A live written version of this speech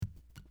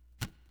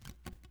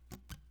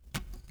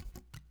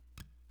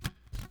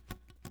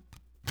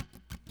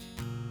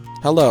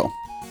Hello,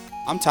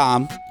 I'm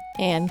Tom,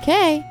 And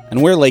Kay.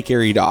 and we're Lake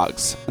Erie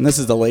Dogs, and this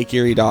is the Lake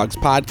Erie Dogs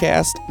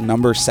podcast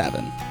number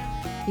 7.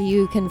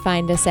 You can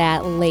find us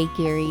at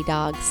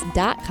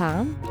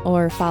lakeeriedogs.com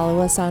or follow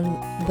us on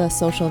the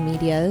social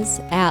medias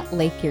at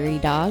Lake Erie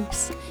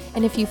Dogs.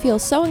 And if you feel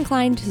so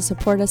inclined to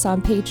support us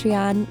on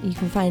Patreon, you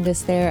can find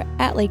us there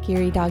at Lake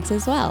Erie Dogs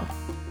as well.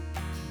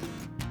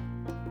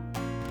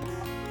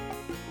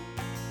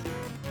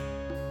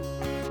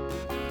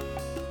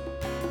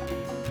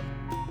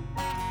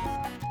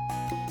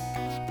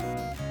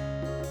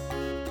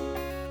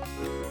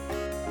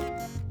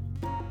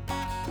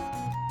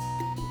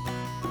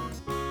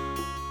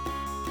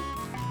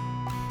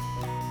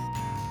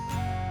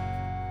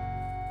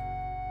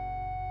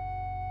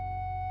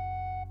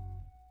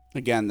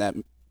 Again, that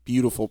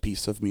beautiful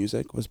piece of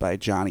music was by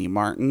Johnny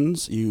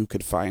Martins. You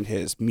could find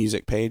his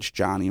music page,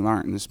 Johnny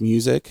Martins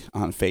Music,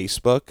 on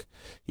Facebook.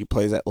 He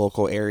plays at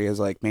local areas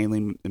like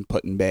mainly in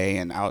Put-in Bay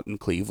and out in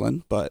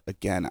Cleveland. But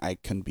again, I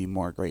couldn't be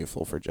more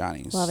grateful for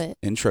Johnny's Love it.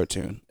 intro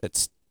tune.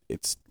 It's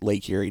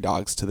Lake Erie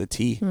Dogs to the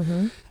T.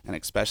 Mm-hmm. And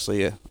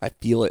especially I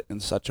feel it in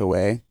such a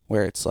way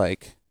where it's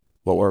like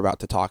what we're about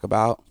to talk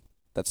about,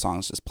 that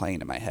song's just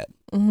playing in my head,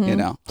 Mm-hmm. you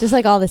know? Just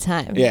like all the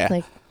time. Yeah.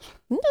 Like,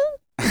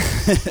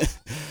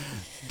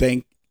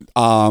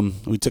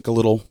 we took a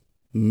little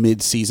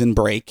mid-season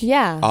break.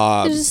 yeah.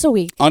 It was just a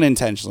week.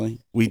 Unintentionally.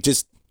 We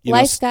just,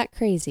 Life got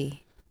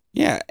crazy.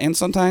 yeah, and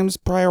sometimes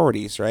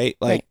priorities, right?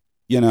 Like,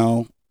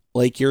 Right.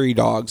 Lake Erie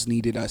Dogs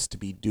needed us to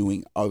be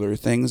doing other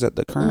things at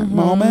the current Mhm,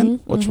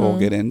 moment, which we'll mhm.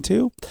 get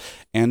into.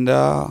 And,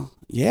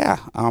 yeah,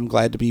 I'm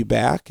glad to be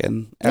back.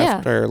 And Yeah.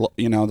 after,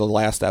 the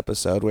last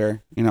episode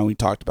where, we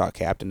talked about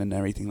Captain and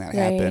everything that Right.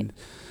 happened,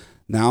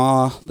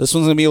 now this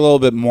one's going to be a little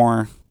bit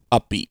more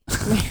upbeat.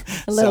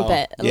 A little So,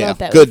 bit. A little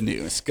bit. Good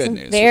news. Good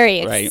news.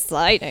 Very right?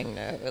 exciting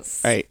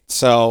news. Right.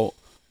 So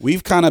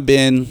we've kind of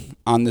been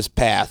on this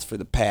path for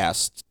the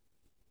past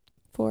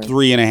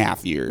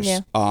 3.5 years. Yeah.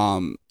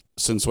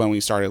 Since when we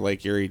started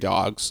Lake Erie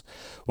Dogs.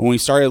 When we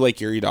started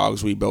Lake Erie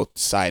Dogs, we both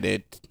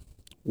decided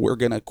we're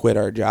going to quit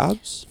our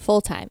jobs.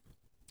 Full time.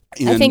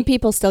 I And- think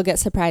people still get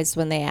surprised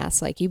when they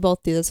ask, like, you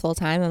both do this full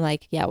time? I'm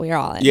like, yeah, we're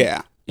all in.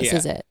 Yeah. This yeah.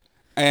 is it.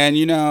 And,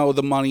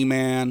 the money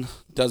man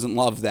doesn't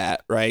love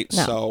that, right?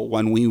 No. So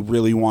when we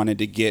really wanted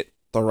to get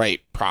the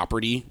right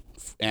property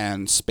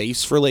and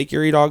space for Lake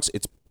Erie Dogs,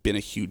 it's been a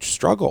huge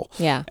struggle.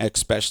 Yeah.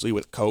 Especially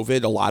with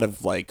COVID, a lot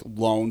of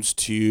loans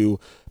to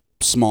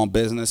small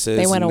businesses.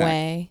 They went and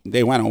away.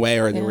 They went away,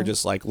 or they Yeah. were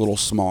just little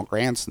small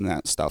grants and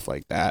that stuff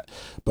like that.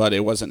 But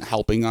it wasn't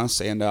helping us.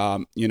 And,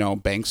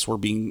 banks were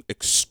being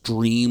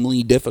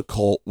extremely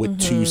difficult with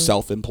Mm-hmm. two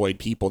self-employed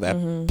people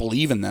that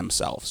believe in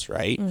themselves,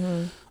 right?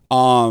 Mm-hmm.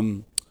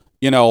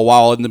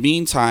 While in the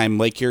meantime,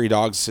 Lake Erie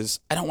Dogs is,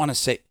 I don't want to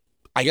say,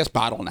 I guess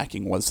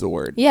bottlenecking was the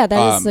word. Yeah,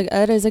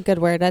 that is a good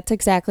word. That's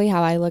exactly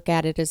how I look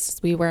at it. Is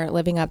we weren't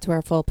living up to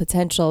our full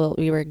potential.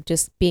 We were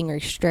just being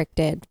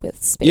restricted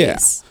with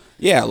space.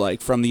 Yeah, like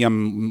from the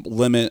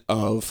limit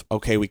of,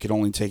 okay, we could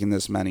only take in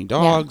this many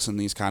dogs and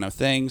these kind of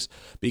things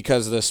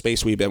because of the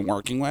space we've been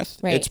working with.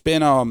 Right. It's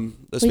been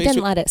the space We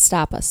didn't let it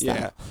stop us, though.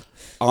 yeah.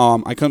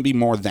 I couldn't be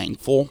more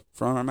thankful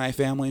for my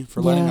family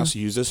for letting Yeah. us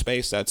use this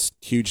space. That's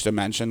huge to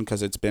mention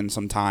because it's been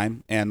some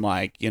time, and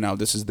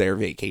this is their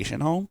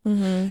vacation home.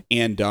 Mm-hmm.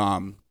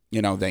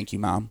 And thank you,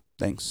 Mom.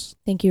 Thanks.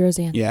 Thank you,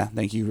 Roseanne. Yeah,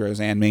 thank you,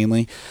 Roseanne,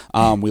 mainly.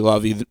 We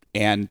love you.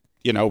 And,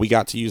 we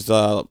got to use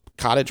the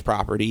cottage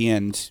property,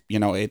 and,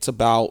 it's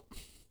about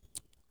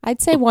I'd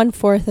say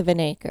 1/4 of an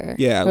acre.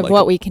 Yeah, of like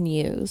what we can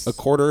use. a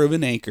quarter of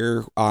an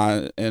acre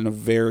in a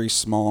very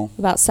small.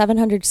 About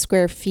 700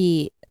 square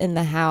feet in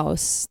the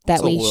house that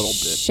It's a we little bit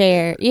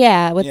share.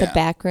 Yeah, with Yeah. the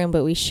back room,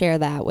 but we share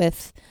that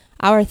with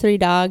our 3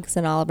 dogs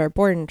and all of our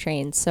boarding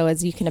trains. So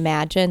as you can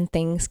imagine,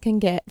 things can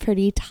get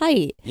pretty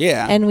tight.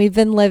 Yeah. And we've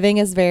been living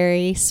a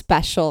very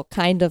special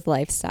kind of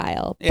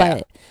lifestyle, Yeah.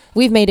 but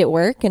we've made it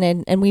work,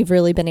 and we've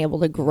really been able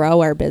to grow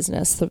our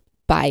business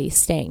by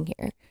staying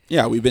here.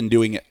 Yeah, we've been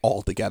doing it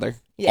all together,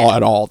 Yeah.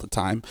 all the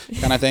time,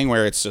 kind of thing.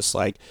 Where it's just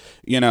me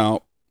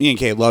and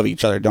Kate love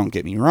each other. Don't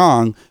get me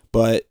wrong,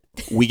 but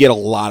we get a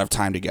lot of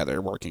time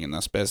together working in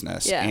this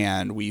business, Yeah.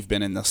 and we've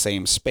been in the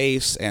same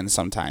space. And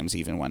sometimes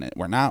even when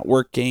we're not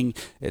working,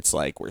 it's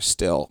like we're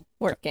still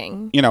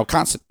Working.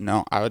 constant.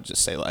 No, I would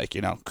just say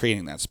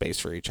creating that space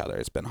for each other.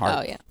 It's been hard.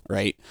 Oh, yeah.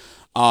 Right.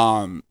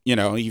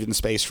 Even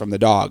space from the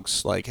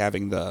dogs, like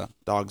having the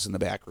dogs in the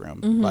back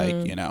room,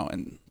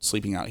 and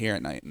sleeping out here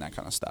at night and that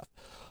kind of stuff.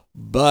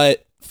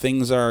 But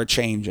things are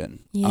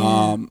changing.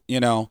 Yeah.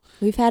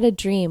 We've had a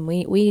dream.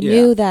 We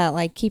knew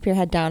that, keep your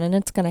head down, and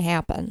it's going to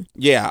happen.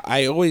 Yeah,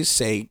 I always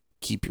say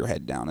keep your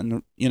head down.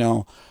 And,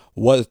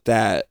 what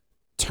that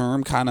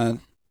term kind of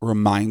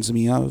reminds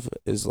me of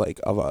is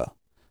of a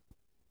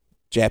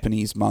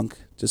Japanese monk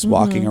just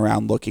walking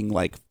around looking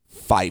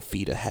 5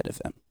 feet ahead of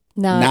him.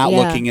 Not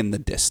looking in the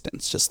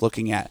distance, just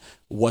looking at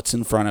what's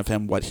in front of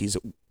him, what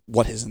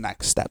his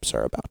next steps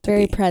are about to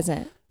Very be.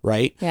 present.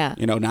 Right? Yeah.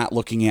 Not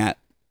looking at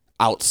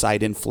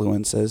outside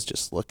influences,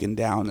 just looking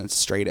down and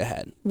straight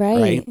ahead.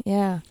 Right.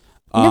 Yeah.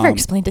 You never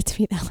explained it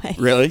to me that way.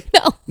 Really?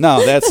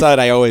 No, that's what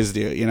I always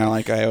do. You know,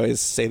 like I always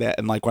say that.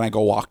 And like when I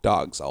go walk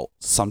dogs, I'll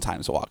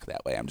sometimes walk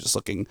that way. I'm just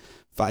looking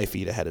 5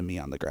 feet ahead of me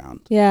on the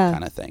ground. Yeah.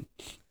 Kind of thing.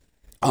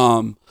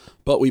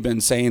 But we've been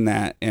saying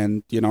that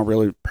and, you know,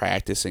 really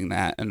practicing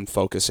that and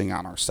focusing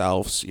on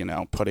ourselves, you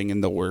know, putting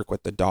in the work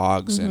with the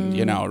dogs and,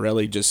 you know,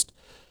 really just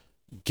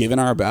giving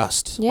our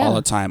best all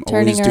the time.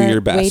 Turning Always do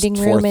your best. Waiting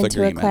room Fourth into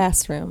agreement. a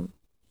classroom.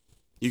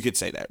 You could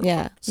say that.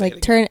 Yeah. Say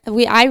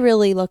Like I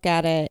really look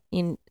at it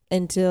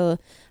into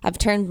I've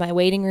turned my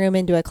waiting room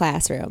into a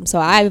classroom. So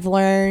I've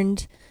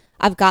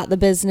got the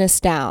business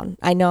down.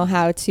 I know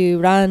how to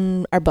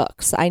run our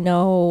books. I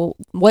know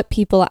what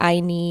people I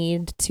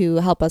need to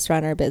help us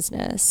run our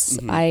business.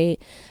 I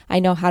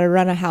know how to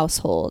run a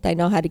household. I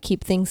know how to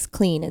keep things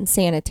clean and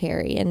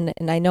sanitary, and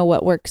I know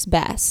what works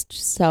best.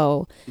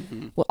 So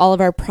all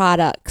of our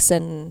products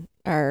and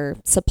our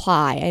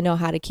supply, I know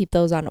how to keep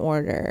those on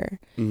order.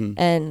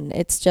 And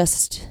it's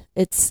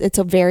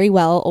a very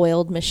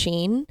well-oiled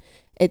machine.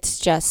 It's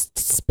just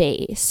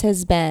space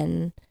has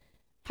been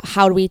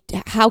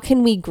how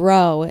can we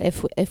grow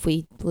if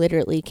we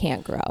literally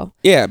can't grow?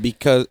 Yeah,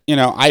 because, you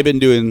know, I've been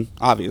doing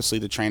obviously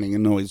the training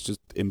and always just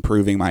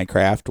improving my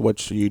craft,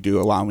 which you do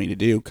allow me to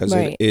do because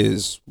it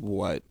is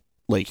what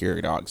Lake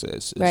Erie Dogs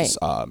is. It's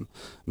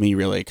me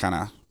really kind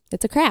of.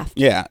 It's a craft.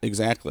 Yeah,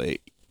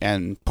 exactly.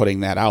 And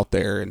putting that out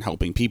there and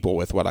helping people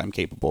with what I'm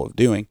capable of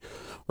doing,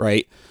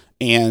 right?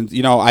 And,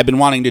 you know, I've been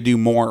wanting to do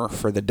more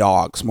for the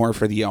dogs, more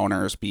for the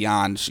owners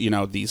beyond, you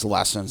know, these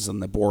lessons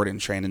and the board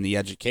and train and the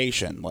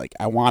education. Like,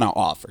 I want to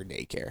offer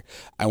daycare.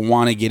 I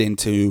want to get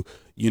into,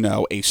 you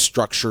know, a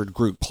structured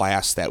group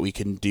class that we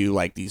can do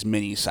like these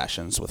mini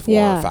sessions with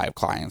 4 or 5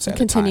 clients at a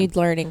time. Continued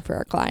learning for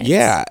our clients.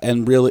 Yeah,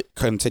 and really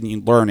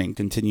continued learning,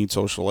 continued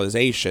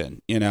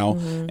socialization, you know,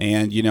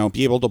 and, you know,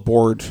 be able to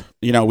board,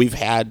 you know, we've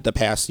had the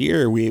past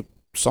year,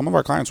 some of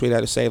our clients, we'd had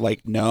to say,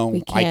 like,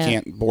 no, I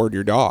can't board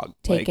your dog.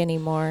 Take any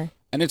more.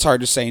 And it's hard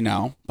to say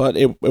no, but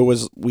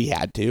we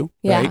had to,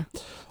 right?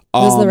 It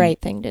was the right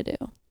thing to do.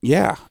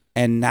 Yeah.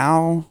 And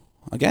now,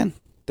 again,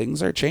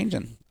 things are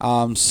changing.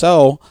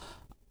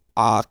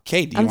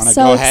 Kate, do you want to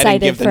go ahead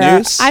and give the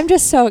news? I'm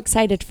just so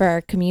excited for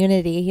our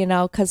community, you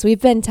know, because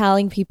we've been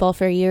telling people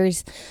for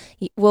years,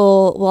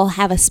 we'll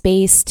have a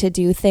space to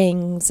do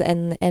things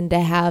and to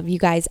have you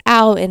guys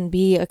out and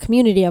be a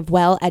community of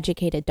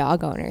well-educated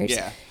dog owners.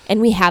 Yeah. And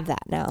we have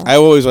that now. I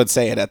always would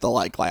say it at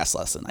the class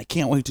lesson. I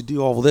can't wait to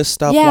do all this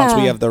stuff once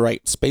we have the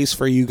right space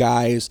for you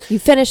guys. You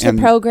finish the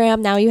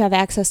program. Now you have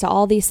access to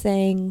all these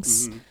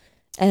things.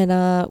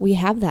 And we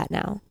have that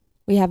now.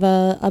 We have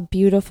a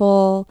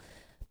beautiful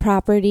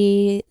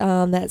property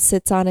that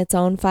sits on its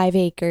own 5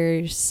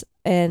 acres,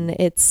 and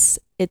it's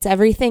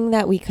everything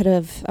that we could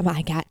have.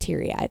 I got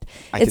teary-eyed.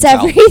 It's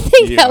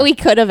everything that we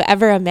could have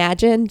ever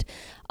imagined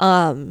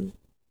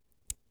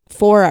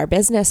for our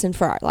business and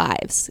for our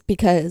lives,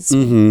 because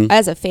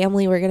as a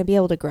family we're going to be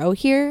able to grow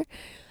here,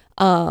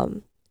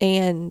 and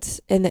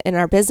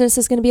our business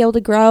is going to be able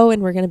to grow,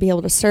 and we're going to be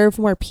able to serve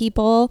more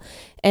people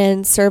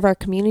and serve our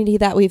community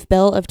that we've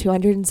built of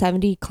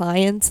 270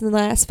 clients in the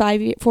last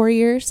 4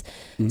 years.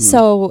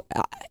 So,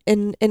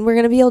 and we're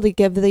going to be able to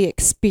give the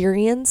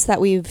experience that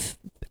we've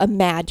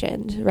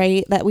imagined,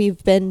 right? That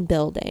we've been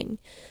building.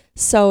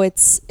 So I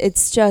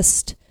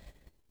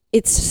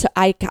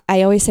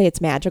always say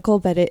it's magical,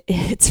 but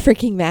it's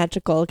freaking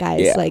magical,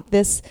 guys. Yeah. Like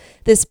this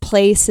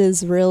place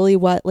is really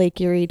what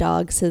Lake Erie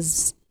Dogs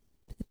has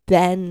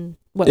been,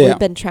 what we've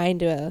been trying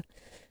to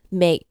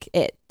make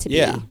it to be.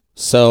 Yeah.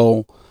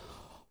 So,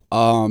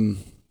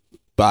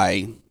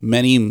 by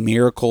many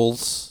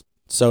miracles,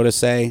 so to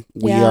say,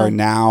 we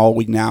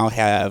now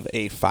have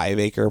a 5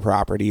 acre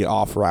property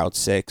off Route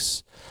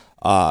 6,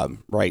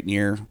 right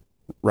near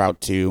Route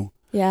 2.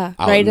 Yeah,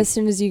 right as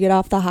soon as you get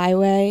off the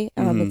highway,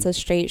 it's a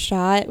straight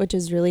shot, which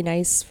is really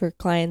nice for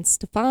clients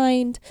to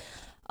find.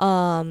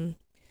 So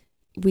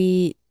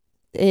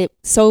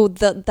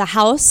the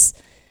house,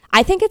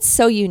 I think it's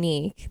so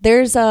unique.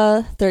 There's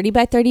a 30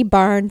 by 30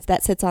 barn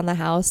that sits on the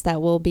house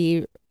that will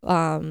be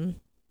renovating.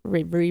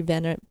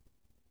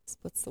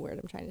 What's the word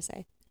I'm trying to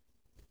say?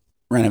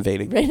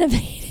 Renovating.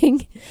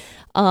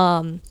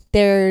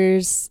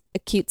 There's a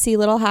cutesy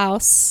little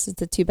house.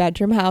 It's a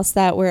 2-bedroom house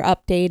that we're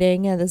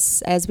updating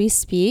as we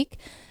speak.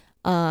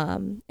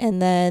 And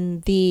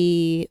then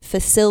the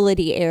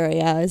facility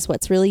area is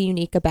what's really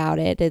unique about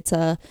it. It's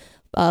a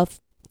I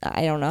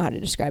don't know how to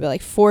describe it,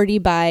 like 40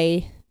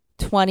 by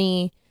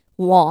 20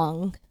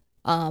 long.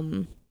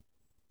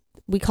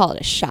 We call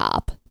it a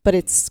shop, but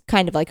it's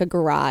kind of like a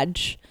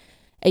garage.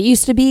 It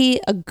used to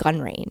be a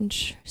gun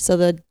range. So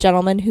the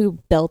gentleman who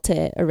built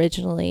it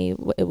originally,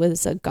 it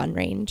was a gun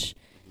range.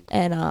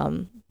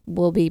 And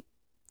we'll be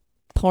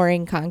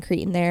pouring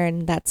concrete in there,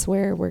 and that's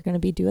where we're going to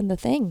be doing the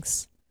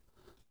things.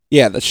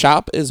 Yeah, the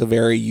shop is a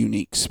very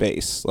unique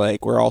space.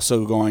 Like, we're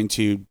also going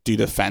to do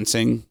the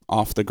fencing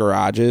off the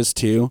garages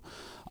too,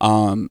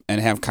 and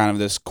have kind of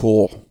this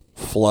cool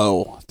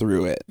flow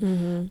through it.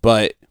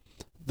 But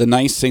the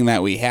nice thing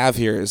that we have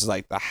here is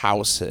like the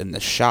house and the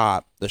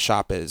shop. The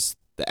shop is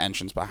the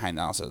entrance behind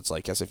the house. It's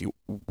like as if you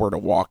were to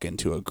walk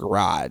into a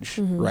garage,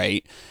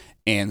 right?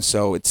 And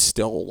so it's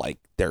still like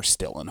they're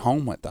still in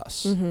home with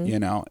us. You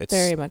know, it's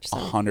very much so.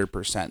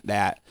 100%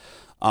 that.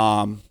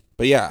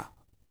 But yeah,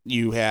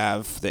 you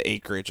have the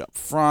acreage up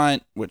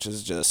front, which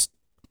is just,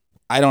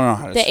 I don't know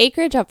how to the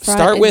acreage up front.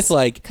 Start is with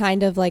like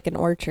kind of like an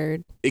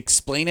orchard.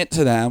 Explain it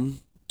to them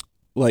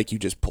like you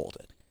just pulled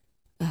it.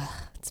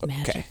 It's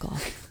magical.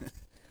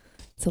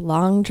 It's a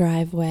long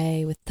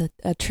driveway with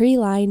a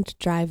tree-lined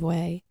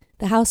driveway.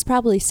 The house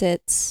probably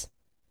sits,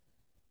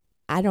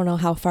 I don't know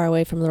how far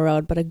away from the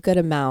road, but a good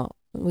amount.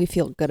 We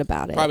feel good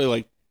about it. Probably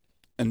like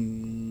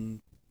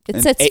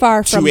it sits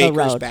far from the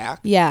road. Back.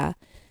 Yeah.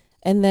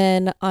 And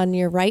then on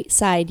your right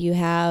side, you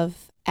have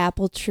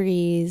apple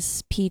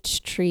trees,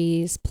 peach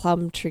trees,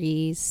 plum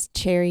trees,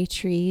 cherry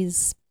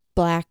trees,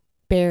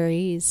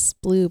 blackberries,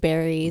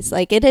 blueberries.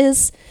 Like it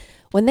is,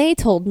 when they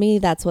told me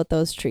that's what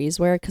those trees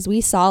were, because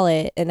we saw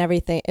it and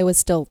everything, it was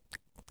still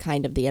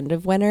kind of the end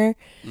of winter.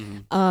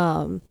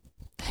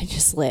 I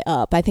just lit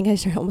up. I think I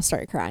almost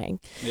started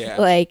crying. Yeah.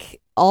 Like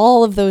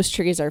all of those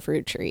trees are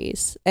fruit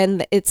trees.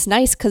 And it's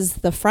nice because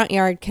the front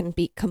yard can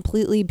be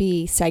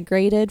completely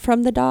segregated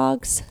from the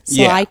dogs.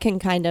 So I can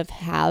kind of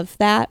have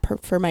that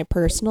for my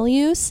personal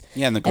use.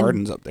 Yeah, and the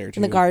garden's up there too.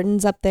 And the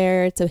garden's up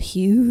there. It's a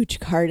huge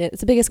garden.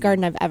 It's the biggest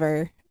garden I've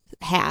ever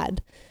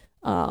had.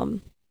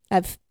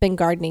 I've been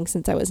gardening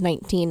since I was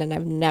 19 and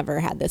I've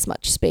never had this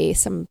much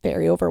space. I'm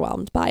very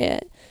overwhelmed by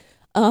it.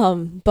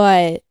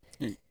 But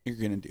you're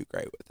going to do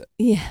great with it.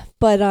 Yeah.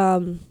 But,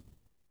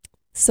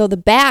 so the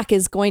back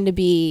is going to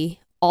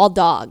be all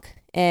dog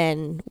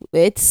and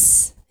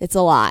it's a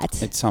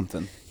lot. It's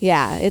something.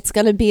 Yeah. It's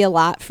going to be a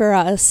lot for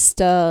us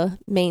to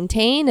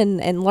maintain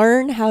and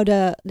learn how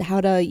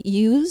to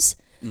use,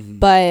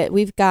 but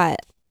we've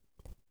got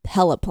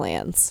hella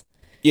plans.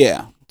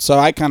 Yeah. So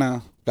I kind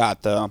of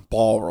got the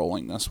ball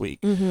rolling this week.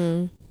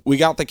 We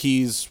got the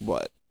keys,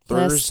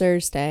 Last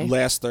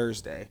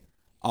Thursday.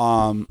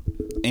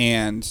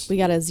 And we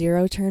got a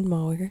 0-turn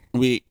mower.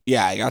 I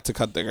got to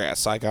cut the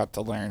grass. So I got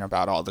to learn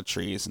about all the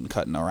trees and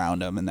cutting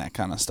around them and that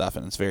kind of stuff.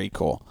 And it's very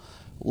cool.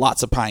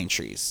 Lots of pine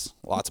trees.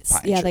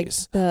 Yeah,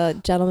 trees.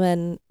 The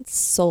gentleman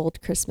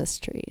sold Christmas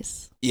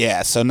trees.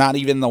 Yeah, so not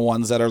even the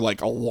ones that are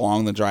like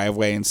along the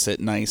driveway and sit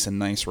nice in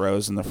nice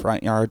rows in the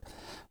front yard.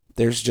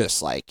 There's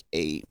just like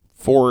a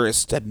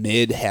forest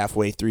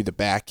halfway through the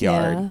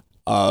backyard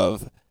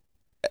of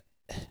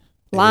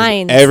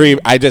lines. Every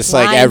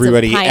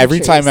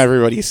time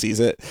everybody sees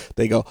it,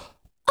 they go,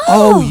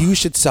 "Oh, you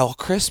should sell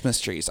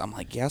Christmas trees." I'm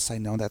like, "Yes, I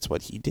know that's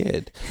what he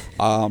did."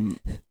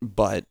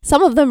 But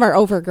some of them are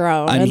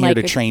overgrown. I'm here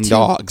to train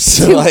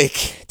dogs.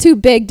 Too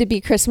big to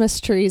be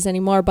Christmas trees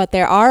anymore, but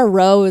there are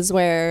rows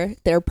where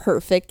they're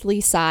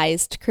perfectly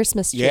sized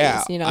Christmas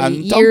trees,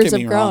 years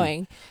of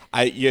growing.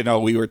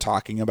 We were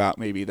talking about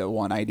maybe the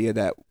one idea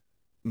that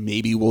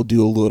maybe we'll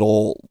do a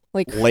little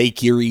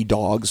Lake Erie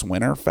Dogs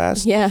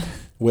Winterfest. Yeah.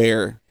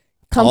 Where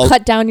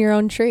cut down your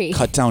own tree.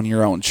 Cut down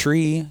your own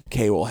tree.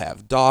 Kay will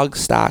have dog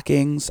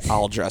stockings.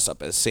 I'll dress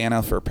up as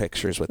Santa for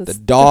pictures with the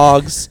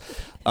dogs.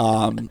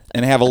 And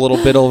have a little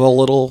bit of a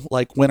little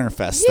like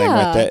Winterfest thing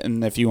with it.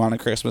 And if you want a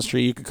Christmas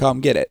tree, you can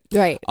come get it.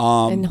 Right.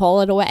 And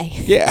haul it away.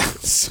 Yeah.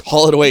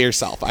 Haul it away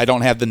yourself. I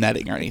don't have the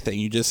netting or anything.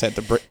 You just have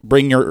to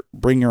bring your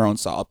own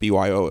saw,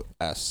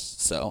 BYOS.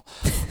 So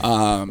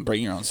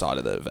bring your own saw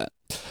to the event.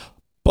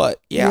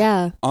 But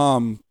yeah.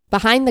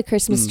 Behind the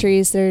Christmas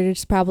trees,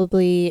 there's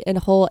probably a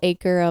whole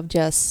acre of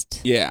just...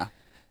 Yeah.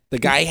 The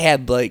guy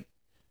had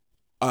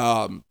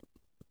I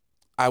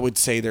would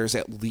say there's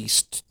at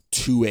least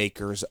 2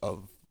 acres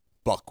of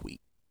buckwheat.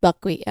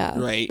 Buckwheat, yeah.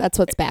 Right. That's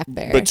what's back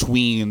there.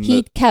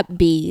 He kept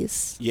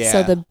bees. Yeah.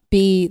 So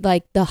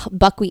the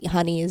buckwheat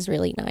honey is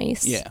really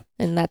nice. Yeah.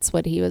 And that's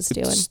what he was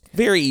doing. It's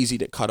very easy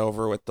to cut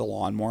over with the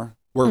lawnmower.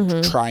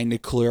 We're trying to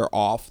clear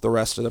off the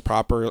rest of the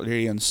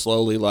property and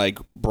slowly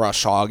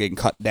brush hog and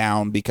cut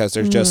down because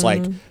there's just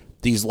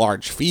these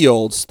large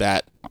fields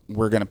that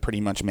we're going to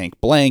pretty much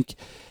make blank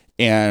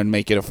and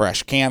make it a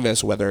fresh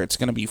canvas, whether it's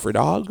going to be for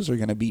dogs or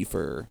going to be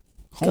for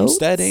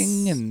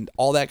homesteading and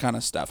all that kind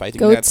of stuff. I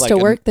think goats that's to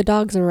work the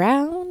dogs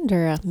around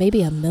or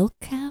maybe a milk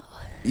cow.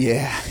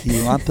 Yeah,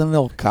 you want the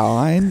milk cow.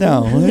 I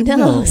know. Who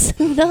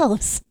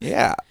knows?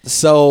 Yeah.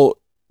 So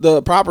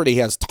the property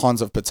has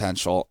tons of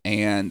potential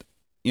and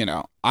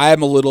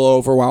I'm a little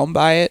overwhelmed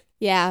by it.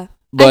 Yeah.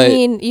 But, I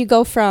mean, you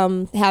go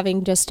from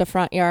having just a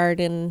front yard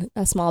and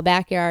a small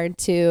backyard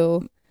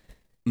to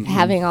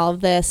having all of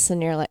this,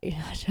 and you're like,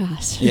 oh,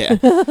 Josh. Yeah.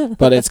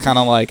 But it's kind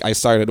of like I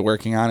started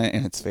working on it,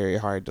 and it's very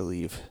hard to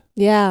leave.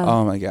 Yeah.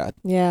 Oh, my God.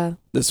 Yeah.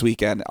 This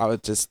weekend, I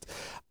was just,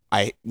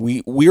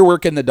 we're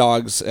working the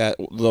dogs at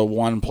the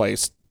one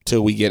place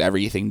till we get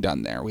everything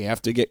done there. We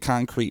have to get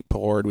concrete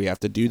poured. We have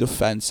to do the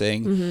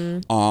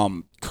fencing.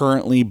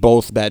 Currently,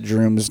 both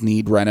bedrooms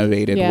need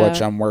renovated,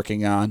 which I'm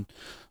working on.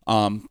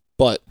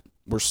 But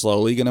we're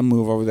slowly going to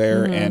move over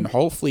there, and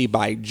hopefully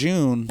by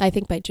June... I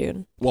think by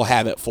June. We'll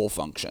have it full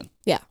function.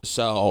 Yeah.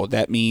 So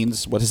that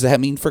means... What does that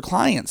mean for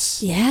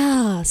clients?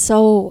 Yeah.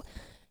 So,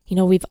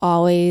 we've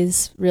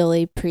always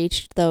really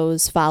preached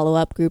those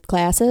follow-up group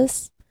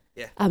classes.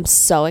 Yeah. I'm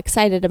so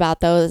excited about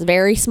those.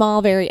 Very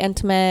small, very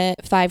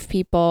intimate, 5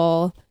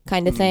 people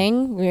kind of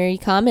thing, where you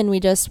come and we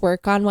just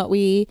work on what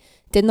we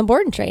did in the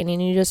board and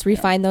training. You just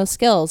refine those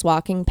skills,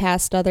 walking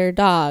past other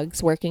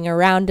dogs, working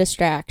around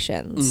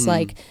distractions,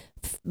 like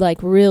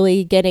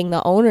really getting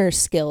the owner's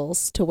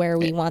skills to where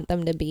we want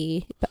them to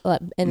be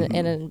in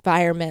an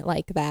environment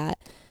like that.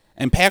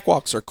 And pack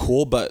walks are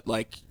cool, but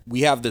like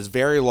we have this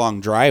very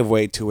long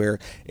driveway to where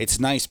it's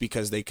nice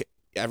because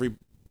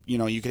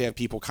you could have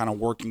people kind of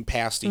working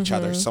past each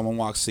other. Someone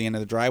walks to the end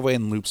of the driveway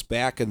and loops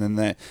back, and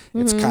then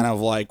it's kind of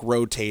like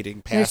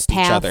rotating past each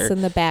other. There's paths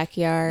in the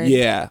backyard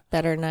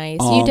that are nice.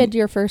 You did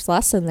your first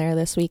lesson there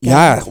this weekend.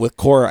 Yeah, with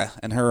Cora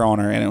and her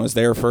owner, and it was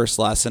their first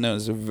lesson.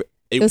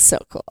 It was so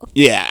cool.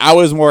 Yeah, I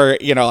was more,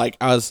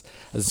 I was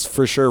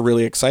for sure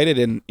really excited.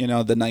 And,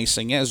 the nice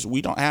thing is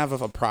we don't have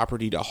a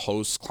property to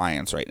host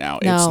clients right now.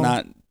 No. It's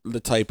not the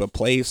type of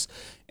place.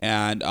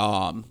 And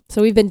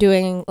so we've been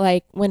doing,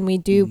 like, when we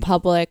do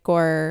public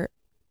or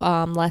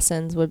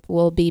lessons,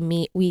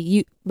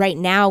 right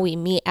now we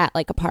meet at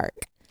like a park.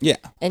 Yeah.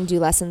 And do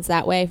lessons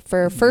that way.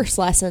 For first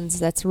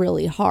lessons, that's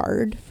really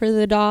hard for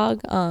the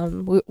dog,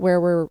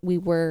 where we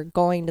were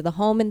going to the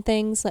home and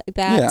things like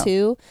that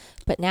too.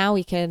 But now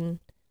we can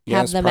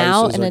have them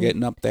out. And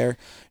getting up there.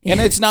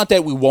 And it's not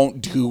that we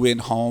won't do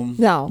in-home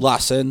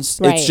lessons.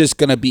 Right. It's just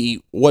going to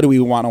be, what do we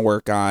want to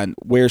work on?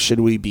 Where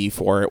should we be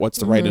for it? What's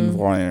the right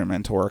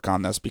environment to work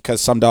on this? Because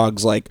some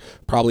dogs, like,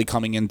 probably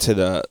coming into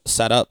the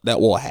setup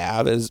that we'll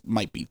have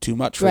might be too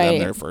much for them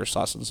their first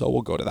lesson. So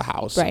we'll go to the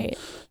house. Right.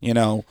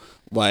 And,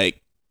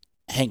 like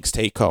Hank's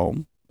take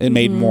home. It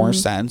made more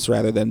sense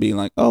rather than being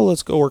like, oh,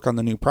 let's go work on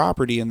the new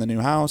property and the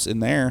new house in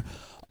there.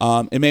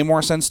 It made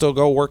more sense to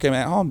go work him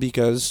at home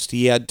because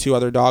he had 2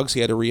 other dogs he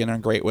had to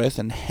reintegrate with,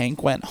 and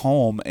Hank went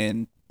home.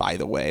 And by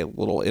the way,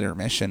 little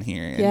intermission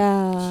here.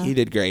 And he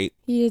did great.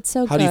 He did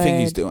so good. How do you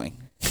think he's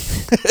doing?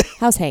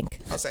 How's Hank?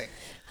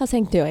 How's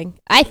Hank doing?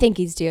 I think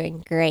he's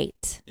doing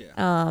great.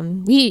 Yeah.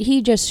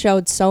 He just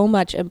showed so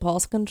much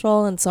impulse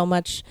control and so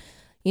much,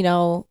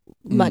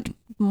 much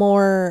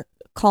more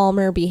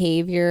calmer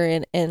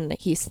behavior, and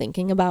he's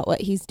thinking about what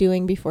he's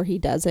doing before he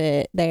does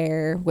it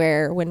there,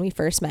 where when we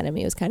first met him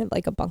he was kind of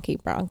like a bunky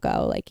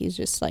bronco, like he's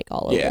just like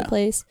all over the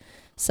place.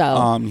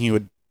 So he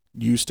would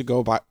used to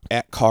go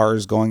at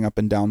cars going up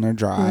and down their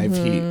drive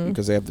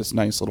because they have this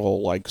nice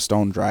little like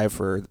stone drive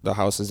for the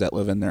houses that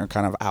live in their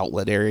kind of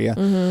outlet area.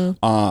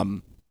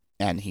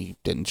 And he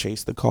didn't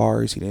chase the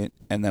cars,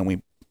 and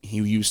then he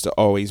used to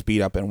always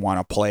beat up and want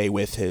to play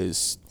with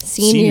his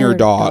senior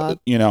dog,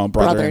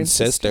 brother and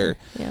sister.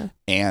 Yeah.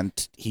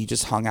 And he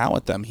just hung out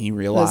with them. He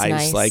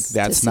realized like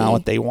that's not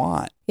what they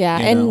want. Yeah.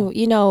 And,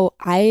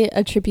 I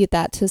attribute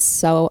that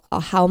to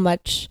how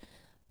much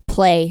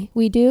play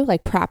we do,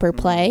 like proper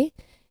play.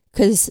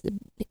 Because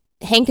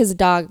Hank is a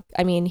dog.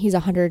 I mean, he's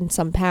 100 and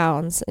some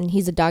pounds, and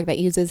he's a dog that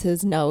uses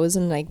his nose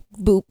and like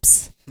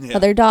boops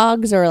other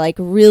dogs, or like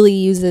really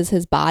uses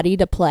his body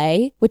to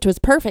play, which was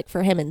perfect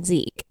for him and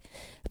Zeke.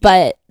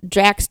 But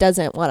Drax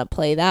doesn't want to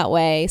play that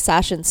way.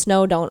 Sasha and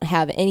Snow don't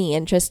have any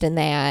interest in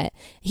that.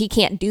 He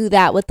can't do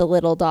that with the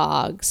little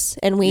dogs.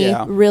 And we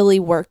really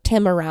worked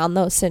him around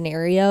those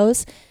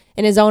scenarios.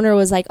 And his owner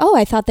was like, oh,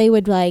 I thought they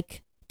would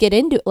like get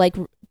into like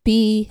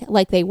be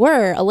like they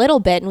were a little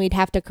bit, and we'd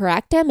have to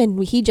correct him.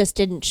 And he just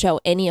didn't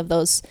show any of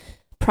those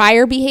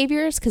prior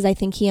behaviors because I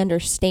think he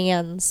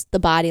understands the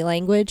body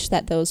language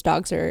that those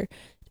dogs are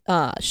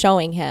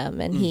showing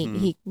him, and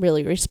he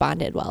really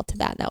responded well to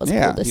that, and that was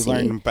cool to see. Yeah,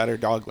 he learned better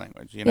dog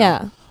language,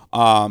 Yeah.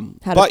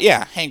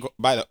 Hank,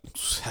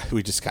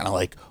 we just kind of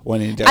like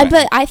went into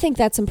but I think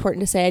that's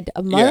important to say.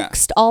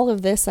 Amongst all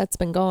of this that's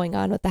been going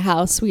on with the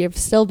house, we have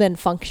still been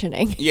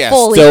functioning. Yeah,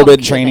 still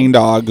been training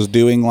dogs,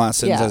 doing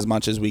lessons as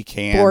much as we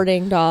can.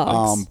 Boarding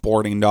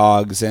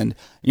dogs. And,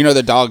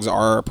 the dogs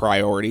are a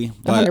priority.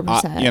 But,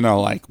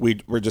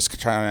 100%. we're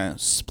just trying to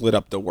split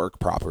up the work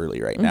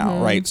properly right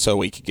now, right? So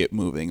we could get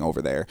moving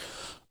over there.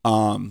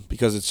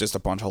 Because it's just a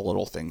bunch of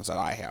little things that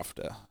I have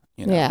to,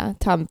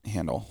 Tom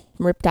handle.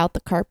 Ripped out the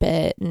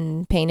carpet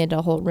and painted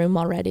a whole room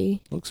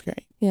already. Looks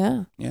great.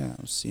 Yeah. Yeah,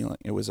 ceiling.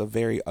 It was a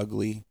very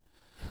ugly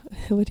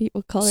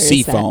what color is that?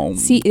 Seafoam.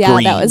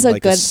 Green, that was a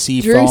good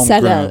seafoam. Drew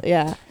said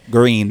that,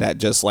 green that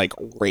just like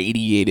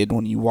radiated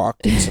when you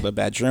walked into the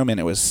bedroom, and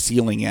it was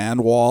ceiling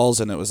and walls,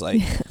 and it was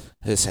like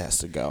this has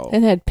to go.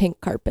 It had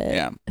pink carpet.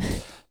 Yeah.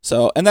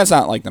 So, and that's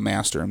not like the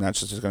master room. That's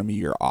just going to be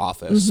your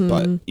office.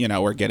 But,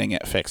 we're getting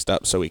it fixed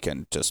up so we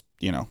can just,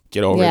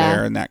 get over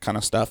there and that kind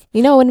of stuff.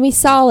 When we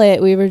saw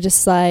it, we were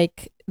just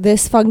like,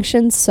 this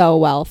functions so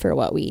well for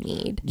what we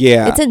need.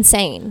 Yeah. It's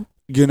insane.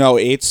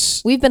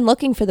 We've been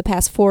looking for the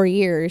past 4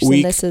 years,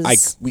 and this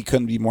is... we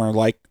couldn't be more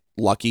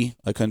lucky.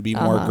 I couldn't be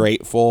more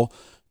grateful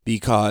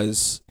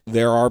because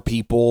there are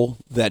people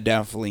that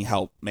definitely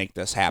help make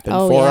this happen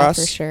for us.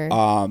 For sure.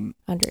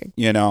 100.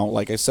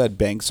 Like I said,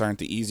 banks aren't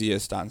the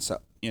easiest on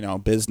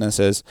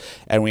businesses,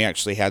 and we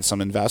actually had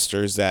some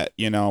investors that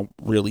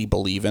really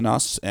believe in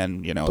us,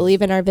 and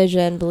believe in our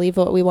vision, believe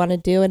what we want to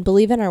do, and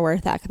believe in our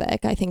work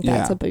ethic. I think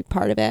that's a big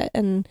part of it,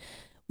 and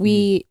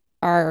we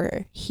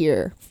are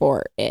here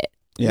for it.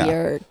 We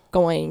are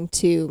going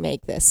to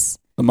make this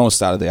the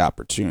most out of the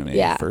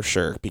opportunity, for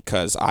sure,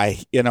 because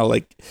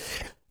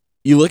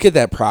you look at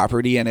that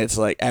property and it's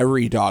like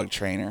every dog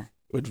trainer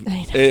would,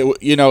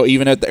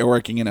 even if they're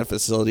working in a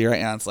facility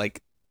right now, it's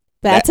like,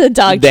 that's a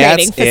dog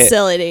training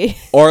facility.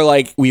 Or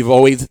like we've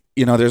always,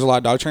 there's a lot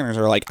of dog trainers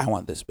who are like, I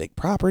want this big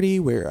property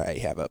where I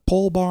have a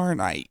pole barn,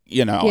 I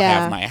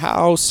have my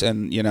house,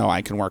 and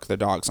I can work the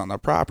dogs on the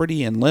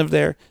property and live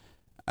there.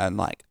 And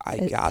like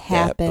I got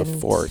that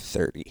before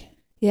 30.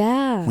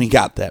 Yeah. We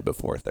got that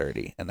before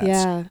 30, and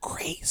that's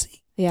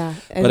crazy. Yeah.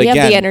 And we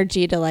have the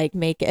energy to like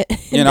make it.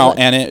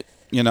 And it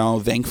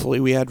thankfully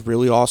we had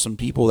really awesome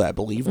people that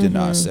believed in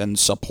us and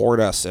support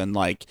us and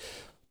like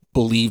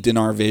believed in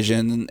our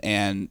vision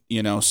and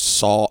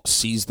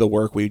sees the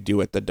work we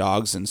do at the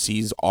dogs and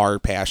sees our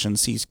passion,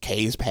 sees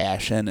Kay's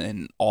passion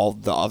and all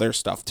the other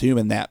stuff too,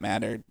 and that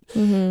mattered.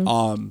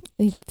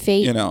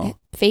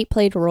 Fate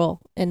played a role,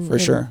 and for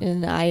sure.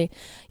 And I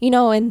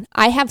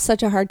have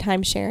such a hard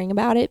time sharing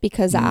about it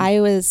because I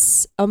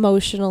was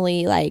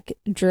emotionally like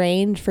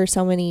drained for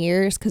so many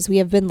years because we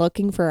have been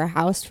looking for a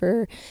house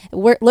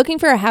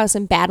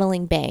and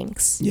battling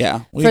banks.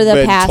 Yeah, for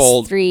the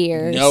past 3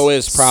 years. No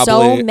is probably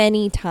so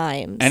many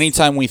times.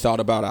 Anytime we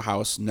thought about a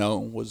house, no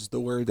was the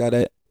word that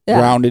it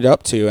rounded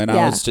up to, and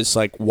I was just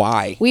like,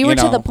 why? We were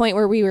to the point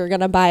where we were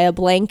gonna buy a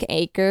blank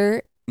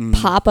acre,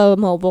 pop a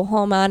mobile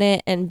home on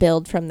it, and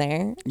build from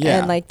there.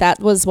 And like that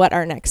was what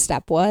our next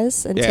step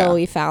was until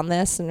we found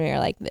this, and we were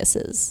like, this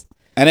is.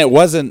 And it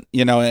wasn't,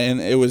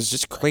 and it was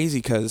just crazy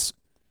because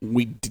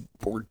we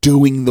were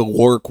doing the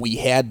work, we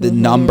had the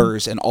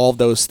numbers and all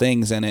those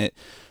things, and I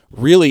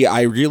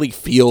really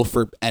feel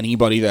for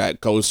anybody that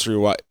goes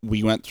through what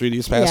we went through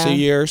these past few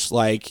years.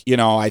 Like,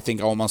 I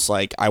think almost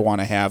like I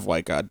want to have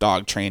like a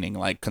dog training,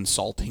 like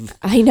consulting.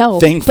 I know,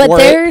 thing but for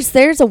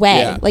there's a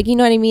way. Like, you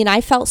know what I mean?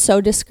 I felt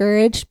so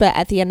discouraged, but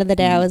at the end of the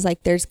day, I was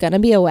like, there's going to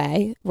be a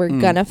way. We're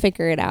going to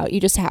figure it out.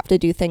 You just have to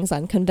do things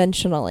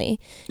unconventionally.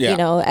 Yeah.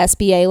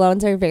 SBA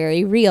loans are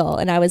very real.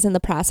 And I was in the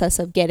process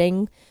of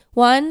getting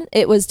one.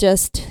 It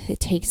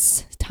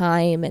takes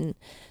time and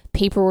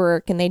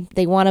paperwork, and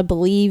they want to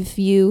believe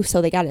you, so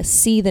they got to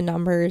see the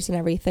numbers and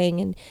everything,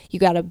 and you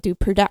got to do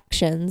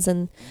productions.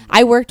 And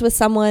I worked with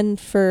someone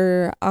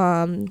for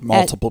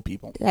multiple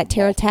people at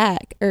Terra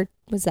Tech, or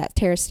was that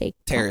Terra State?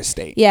 Terra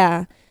State.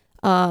 Yeah.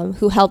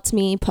 Who helped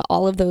me put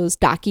all of those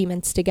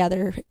documents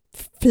together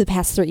for the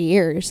past 3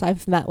 years.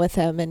 I've met with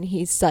him, and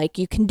he's like,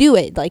 you can do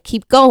it. Like,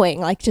 keep going.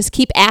 Like, just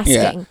keep asking.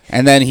 Yeah.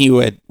 And then we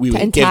would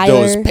give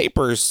those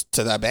papers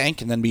to the bank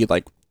and then be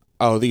like,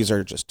 oh, these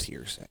are just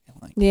hearsay.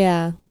 Like,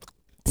 yeah.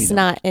 It's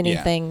not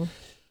anything.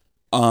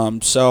 Yeah.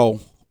 So,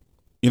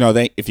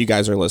 if you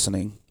guys are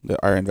listening,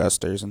 our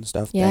investors and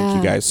stuff, thank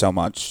you guys so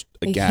much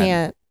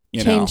again.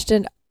 Changed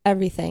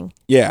everything.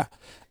 Yeah.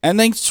 And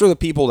thanks for the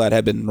people that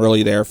have been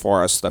really there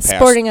for us the past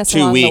supporting us 2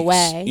 along weeks. The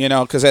way.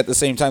 Because at the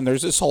same time,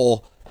 there's this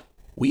whole,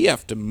 we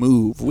have to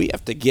move. We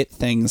have to get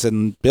things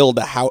and build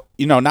a house,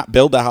 not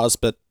build a house,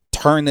 but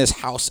turn this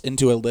house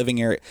into a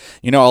living area.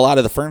 A lot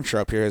of the furniture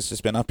up here has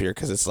just been up here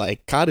because it's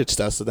like cottage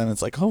stuff. So then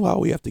it's like, oh, wow,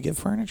 we have to get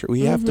furniture.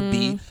 We have to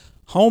be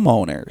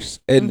homeowners.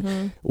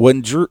 And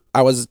when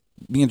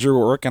me and Drew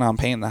were working on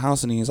painting the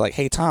house, and he's like,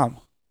 hey, Tom,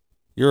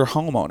 you're a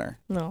homeowner.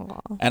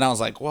 Aww. And I was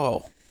like,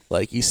 whoa,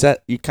 like you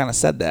kind of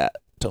said that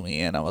to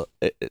me, and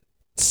it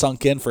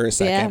sunk in for a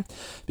second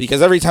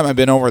because every time I've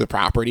been over the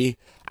property,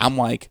 I'm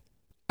like,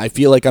 I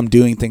feel like I'm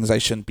doing things I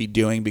shouldn't be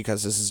doing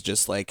because this is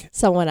just like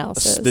someone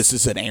else's. This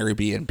is an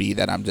Airbnb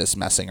that I'm just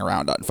messing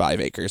around on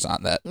 5 acres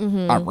on that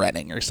I'm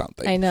renting or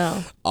something. I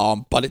know.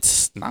 But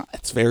it's not.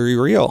 It's very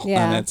real.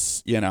 Yeah. And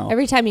it's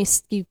every time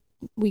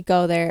we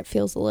go there, it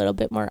feels a little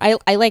bit more.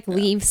 I like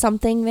leave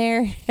something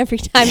there every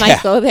time I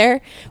go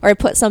there, or I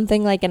put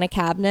something like in a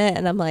cabinet,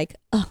 and I'm like,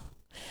 oh.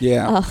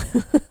 Yeah.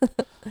 Oh.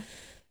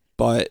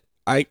 But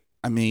I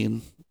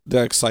mean,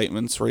 the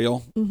excitement's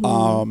real.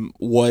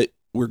 What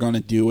we're going to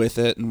do with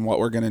it and what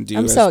we're going to do.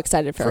 I'm so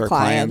excited for our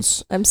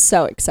clients. I'm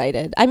so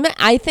excited.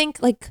 I think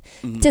like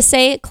to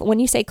say, when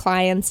you say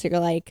clients, you're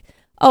like,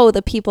 oh,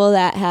 the people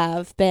that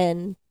have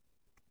been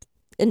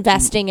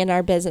investing in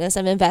our business.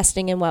 I'm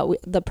investing in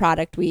the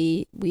product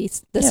the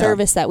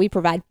service that we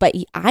provide. But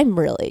I'm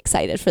really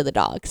excited for the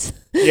dogs.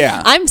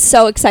 Yeah. I'm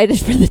so excited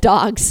for the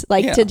dogs.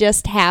 Like to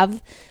just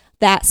have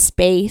that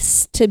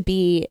space to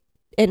be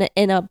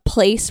in a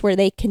place where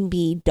they can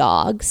be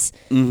dogs,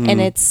 and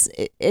it's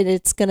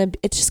just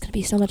gonna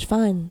be so much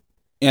fun.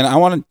 And I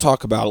want to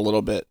talk about a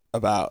little bit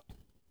about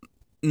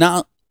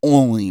not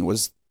only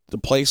was the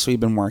place we've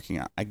been working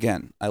at,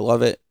 again, I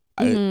love it.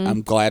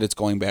 I'm glad it's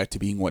going back to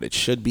being what it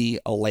should be,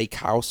 a lake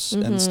house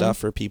and stuff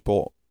for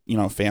people,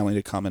 family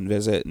to come and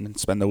visit and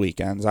spend the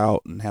weekends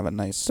out and have a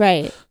nice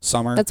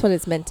summer. That's what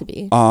it's meant to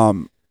be.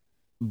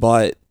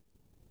 But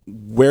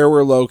where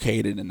we're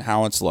located and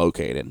how it's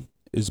located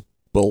is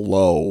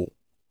below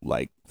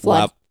like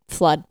flood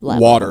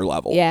level. water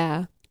level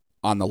Yeah.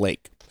 on the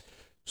lake.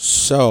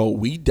 So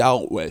we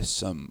dealt with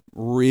some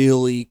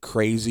really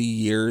crazy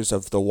years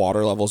of the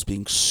water levels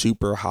being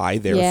super high,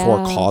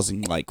 therefore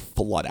causing like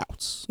flood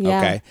outs. Yeah.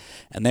 Okay.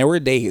 And there were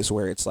days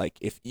where it's like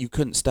if you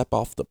couldn't step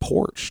off the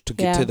porch to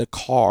get to the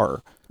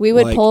car, we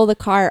would pull the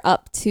car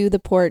up to the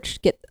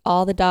porch, get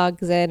all the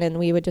dogs in, and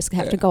we would just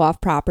have to go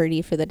off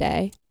property for the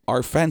day.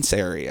 Our fence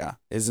area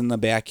is in the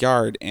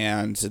backyard,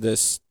 and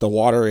the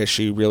water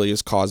issue really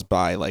is caused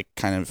by like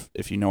kind of,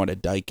 if you know what a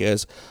dike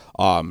is,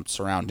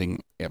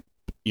 surrounding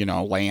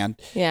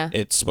land. Yeah.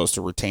 It's supposed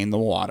to retain the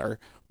water,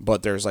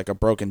 but there's like a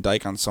broken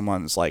dike on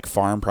someone's like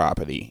farm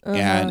property,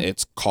 and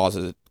it's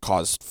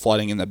caused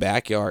flooding in the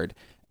backyard,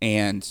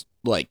 and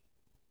like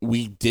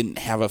we didn't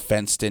have a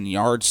fenced in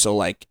yard, so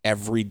like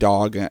every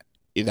dog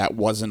that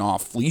wasn't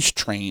off leash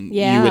trained,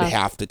 you would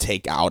have to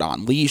take out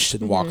on leash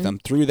and walk them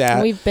through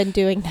that. We've been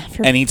doing that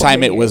for anytime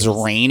 4 years. It was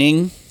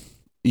raining,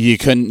 you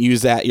couldn't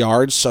use that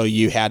yard, so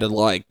you had to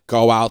like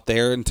go out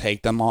there and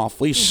take them off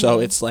leash. So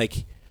it's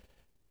like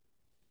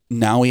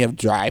now we have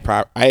dry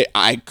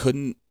I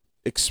couldn't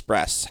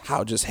express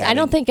how just having I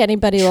don't think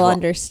anybody will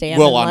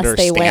understand unless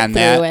they went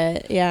through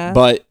it. Yeah.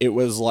 But it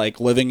was like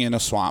living in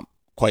a swamp,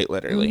 quite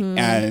literally.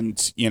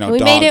 And we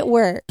made it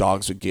work.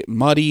 Dogs would get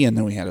muddy, and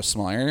then we had a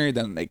small area,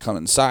 then they come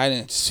inside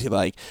and see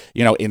like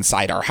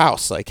inside our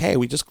house, like, hey,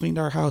 we just cleaned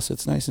our house,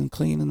 it's nice and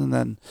clean, and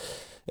then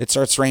it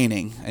starts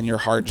raining and your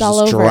heart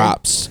just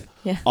drops.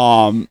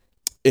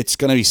 It's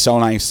gonna be so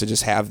nice to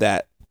just have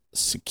that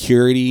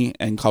security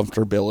and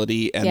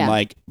comfortability and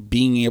like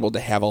being able to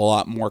have a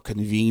lot more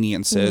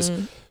conveniences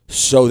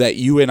so that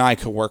you and I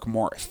could work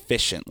more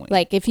efficiently.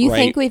 Like if you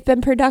think we've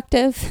been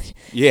productive,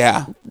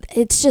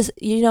 it's just,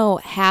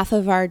 half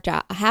of our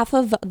job, half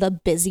of the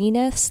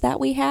busyness that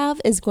we have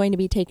is going to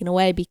be taken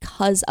away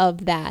because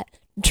of that,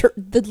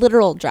 the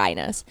literal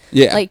dryness.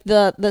 Yeah. Like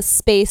the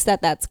space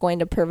that's going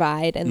to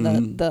provide and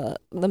the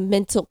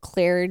mental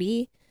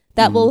clarity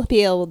that we'll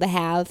be able to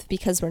have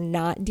because we're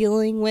not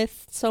dealing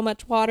with so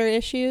much water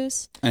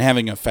issues. And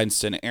having a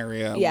fenced-in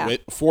area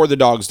for the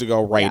dogs to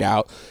go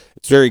out.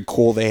 It's very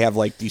cool. They have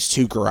like these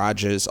 2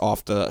 garages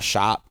off the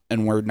shop,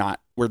 and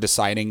we're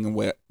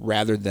deciding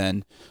rather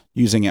than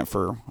using it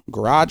for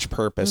garage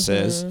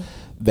purposes,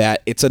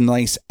 that it's a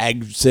nice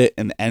exit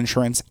and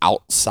entrance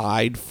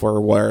outside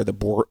for where the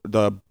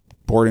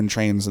board and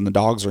trains and the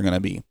dogs are going to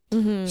be.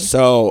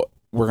 So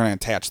we're going to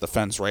attach the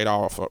fence right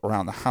off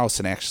around the house,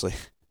 and actually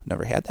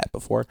never had that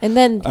before. And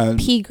then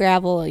pea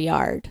gravel a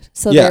yard.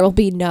 So there will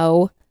be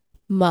no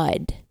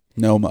mud.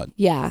 No mud.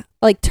 Yeah.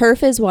 Like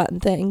turf is one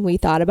thing. We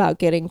thought about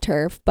getting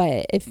turf,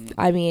 but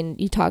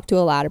you talk to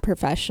a lot of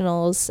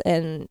professionals,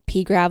 and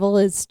pea gravel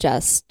is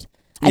just,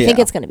 I think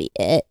it's going to be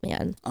it,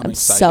 man. I'm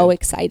so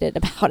excited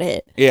about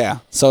it. Yeah.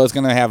 So it's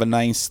going to have a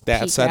nice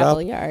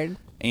setup. Yard.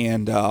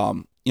 And,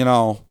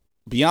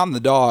 beyond the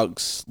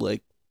dogs,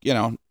 like,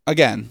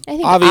 again,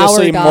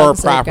 obviously more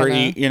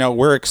property,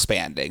 we're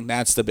expanding.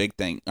 That's the big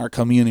thing. Our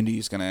community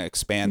is going to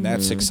expand.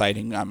 That's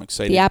exciting. I'm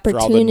excited. The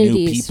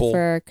opportunities for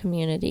our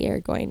community are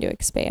going to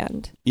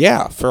expand.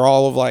 Yeah. For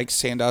all of like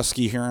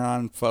Sandusky,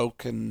 Huron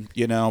folk and,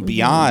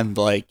 beyond,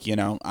 like,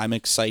 I'm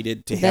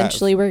excited to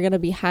eventually we're going to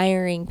be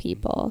hiring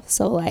people.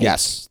 So like,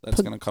 yes, that's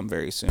going to come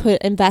very soon.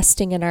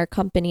 Investing in our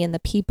company and the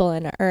people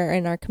in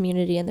our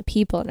community and the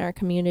people in our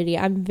community.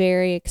 I'm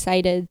very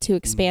excited to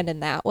expand in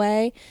that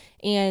way.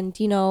 And,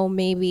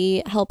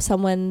 maybe help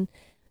someone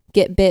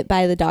get bit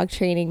by the dog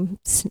training,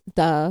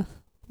 the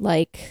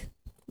like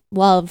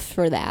love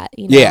for that,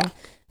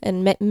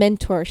 and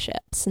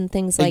mentorships and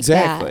things like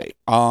that. Exactly.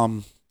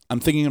 I'm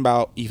thinking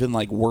about even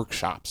like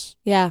workshops.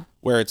 Yeah.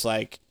 Where it's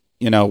like,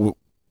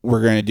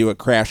 we're going to do a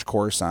crash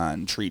course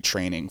on treat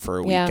training for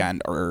a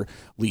weekend or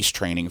leash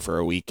training for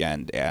a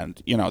weekend.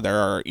 And, there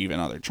are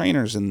even other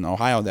trainers in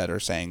Ohio that are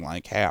saying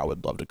like, hey, I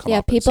would love to come up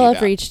and see that. Yeah, people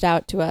have reached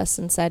out to us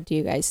and said, do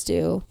you guys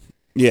do?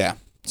 Yeah.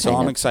 So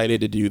I'm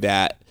excited to do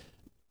that.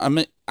 I'm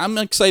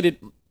excited,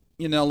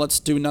 let's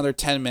do another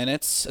 10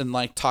 minutes and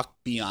like talk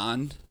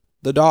beyond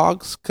the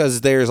dogs,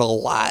 because there's a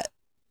lot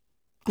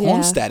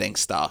homesteading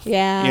stuff,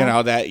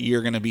 that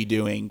you're going to be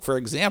doing. For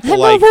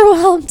example, I'm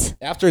overwhelmed.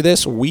 After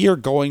this, we are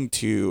going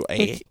to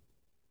a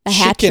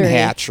chicken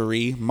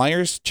hatchery,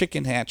 Myers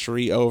Chicken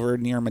Hatchery over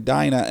near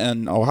Medina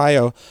in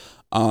Ohio.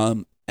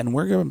 And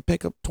we're going to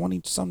pick up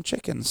 20-some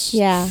chickens.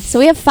 Yeah. So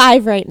we have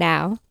 5 right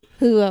now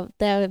who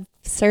have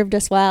served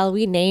us well.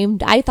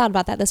 I thought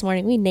about that this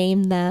morning. We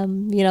named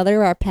them,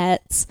 they're our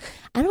pets.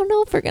 I don't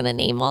know if we're going to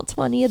name all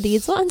 20 of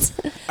these ones.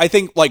 I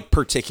think like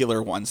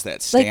particular ones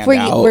that stand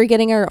out. We're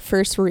getting our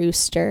first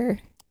rooster,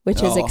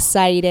 which is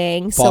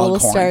exciting. So we'll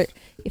start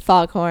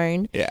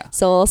foghorn. Yeah.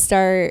 So we'll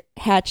start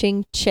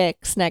hatching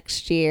chicks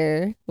next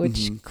year,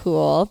 which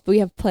cool. We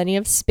have plenty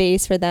of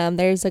space for them.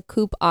 There's a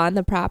coop on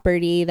the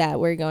property that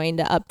we're going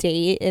to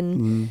update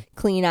and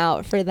clean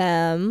out for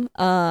them.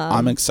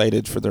 I'm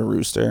excited for the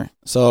rooster.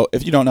 So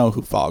if you don't know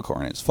who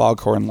foghorn is,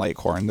 Foghorn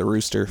Leghorn, the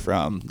rooster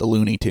from the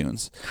Looney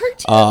Tunes.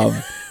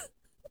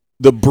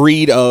 The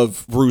breed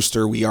of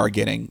rooster we are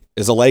getting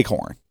is a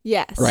Leghorn.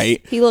 Yes.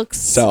 Right? He looks...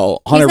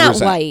 So, 100%. He's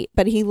not white,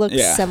 but he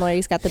looks similar.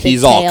 He's got the big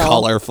He's tail. all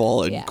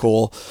colorful and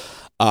cool.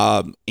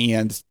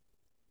 And,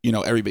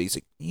 everybody's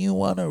like, you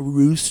want a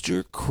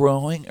rooster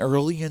crowing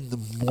early in the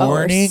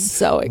morning? Oh,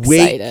 so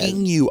excited.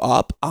 Waking you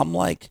up? I'm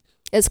like...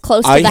 As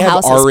close to the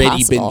house as possible. I have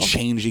already been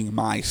changing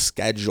my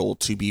schedule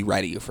to be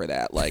ready for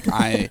that. Like,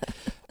 I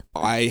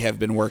have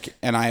been working,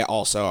 and I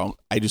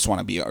just want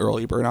to be an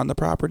early bird on the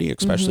property,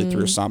 especially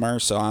through summer.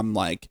 So I'm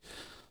like,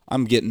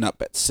 I'm getting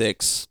up at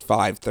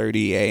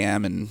 5:30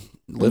 a.m. and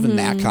living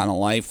that kind of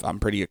life. I'm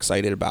pretty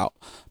excited about,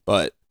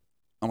 but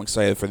I'm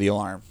excited for the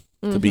alarm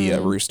to be a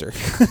rooster.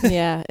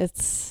 Yeah,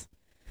 it's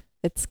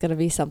gonna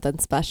be something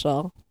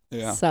special.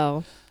 Yeah.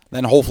 So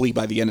then hopefully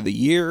by the end of the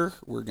year,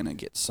 we're going to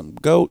get some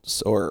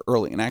goats, or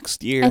early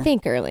next year. I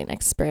think early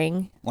next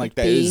spring. Like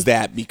that is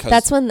that because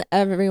that's when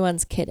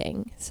everyone's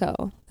kidding.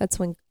 So that's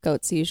when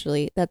goats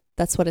usually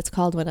that's what it's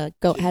called when a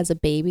goat has a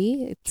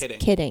baby.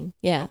 It's kidding.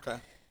 Yeah. Okay.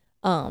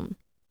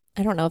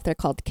 I don't know if they're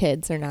called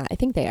kids or not. I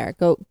think they are.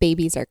 Goat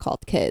babies are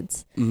called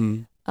kids.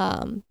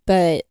 Mm-hmm.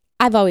 But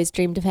I've always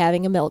dreamed of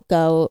having a milk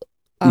goat.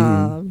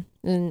 And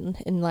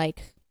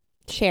like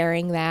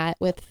sharing that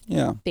with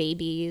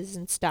babies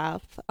and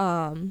stuff.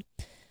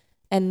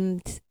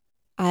 And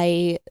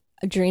I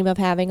dream of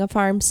having a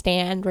farm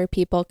stand where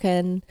people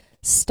can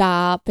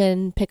stop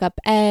and pick up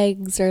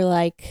eggs or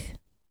like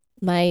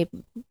my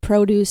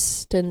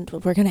produce, and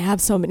we're going to have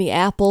so many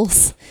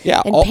apples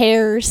and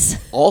pears.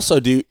 Also,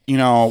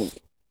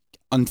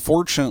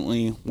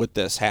 unfortunately, with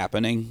this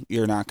happening,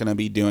 you're not going to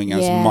be doing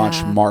as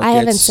much markets. I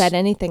haven't said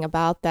anything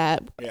about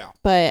that. Yeah.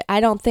 But I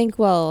don't think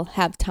we'll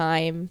have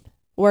time.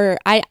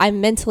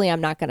 I'm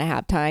not going to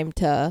have time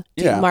to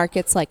do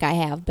markets like I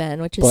have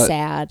been, which is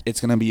sad. It's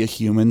going to be a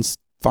human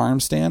farm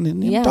stand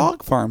and a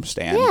dog farm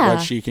stand,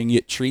 which you can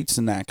get treats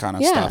and that kind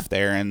of stuff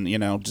there, and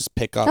just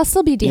pick up. They'll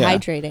still be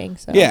dehydrating.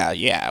 So.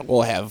 Yeah.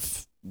 We'll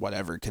have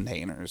whatever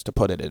containers to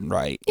put it in,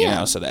 right?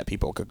 So that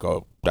people could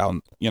go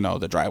down,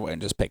 the driveway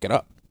and just pick it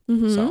up.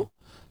 Mm-hmm. So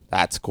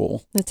that's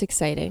cool. That's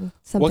exciting.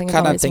 What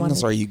kind of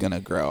things are you going to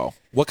grow?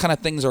 What kind of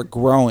things are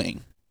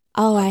growing?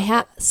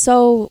 Oh,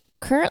 so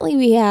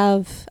currently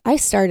I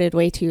started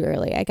way too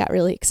early. I got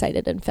really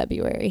excited in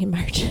February and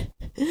March.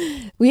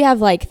 We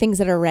have like things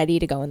that are ready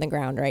to go in the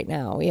ground right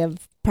now. We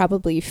have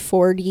probably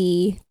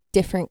 40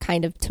 different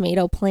kind of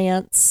tomato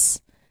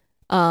plants.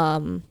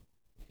 Tom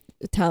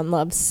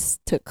loves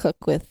to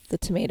cook with the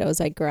tomatoes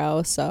I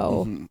grow.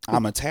 So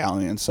I'm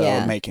Italian,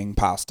 so making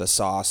pasta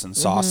sauce and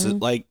sauces,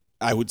 like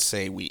I would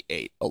say we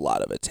ate a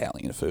lot of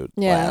Italian food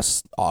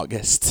last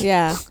August.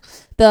 Yeah.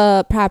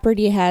 The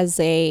property has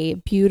a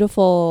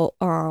beautiful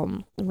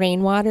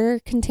rainwater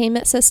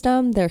containment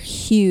system. They're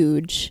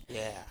huge.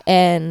 Yeah.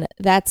 And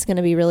that's going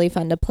to be really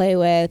fun to play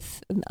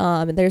with.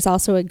 There's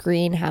also a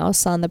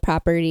greenhouse on the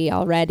property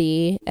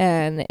already,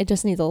 and it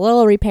just needs a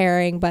little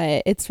repairing,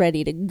 but it's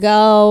ready to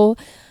go.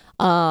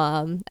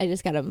 I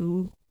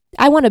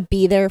want to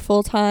be there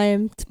full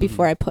time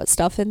before I put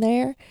stuff in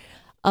there.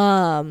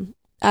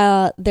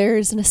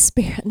 There's an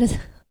asparagus.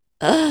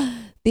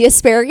 The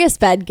asparagus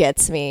bed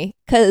gets me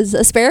because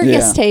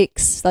asparagus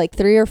takes like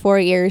 3 or 4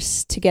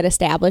 years to get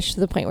established to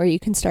the point where you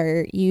can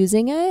start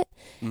using it.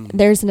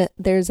 There's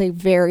a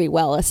very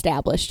well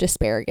established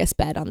asparagus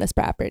bed on this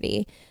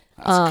property.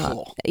 That's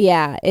cool.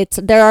 Yeah,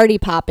 they're already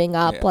popping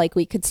up. Yeah. Like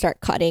we could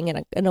start cutting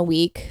in a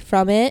week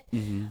from it.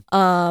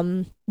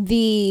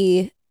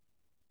 The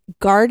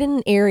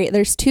garden area,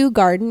 there's 2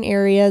 garden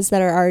areas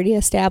that are already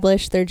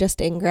established. They're just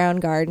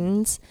in-ground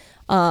gardens.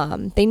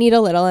 They need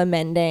a little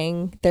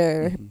amending.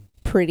 They're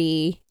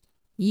pretty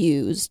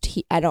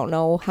used. I don't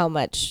know how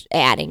much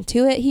adding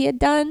to it he had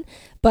done,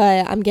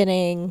 but I'm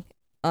getting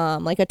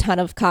like a ton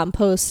of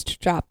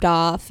compost dropped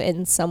off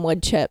and some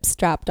wood chips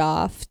dropped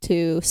off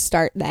to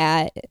start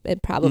that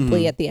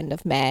probably at the end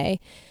of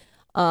May.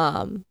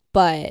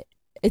 But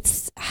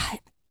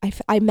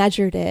I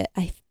measured it.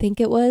 I think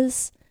it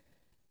was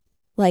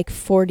like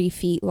 40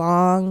 feet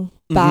long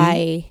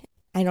by,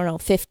 I don't know,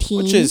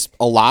 15. Which is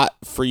a lot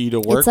for you to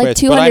work with.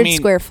 It's like 200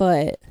 square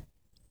foot.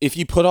 If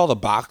you put all the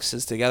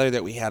boxes together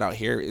that we had out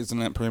here,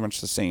 isn't it pretty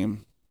much the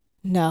same?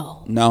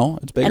 No,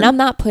 it's bigger. And I'm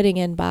not putting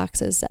in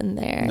boxes in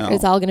there. No.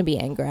 It's all going to be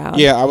in ground.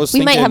 Yeah,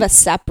 we might have a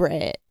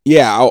separate.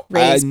 Yeah,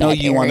 I know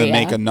you want to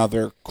make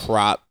another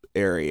crop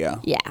area.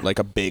 Yeah, like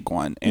a big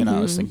one. And I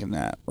was thinking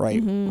that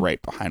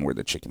right behind where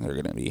the chickens are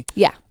going to be.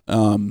 Yeah.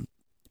 And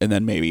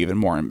then maybe even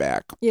more in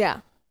back. Yeah.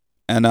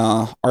 And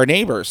our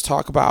neighbors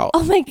talk about.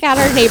 Oh my God,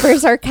 our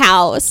neighbors are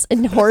cows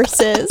and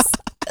horses.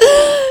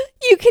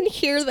 You can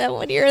hear them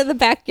when you're in the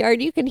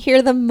backyard. You can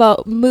hear them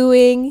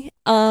mooing.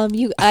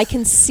 I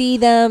can see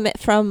them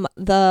from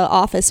the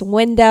office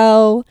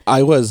window.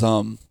 I was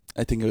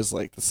I think it was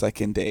like the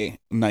second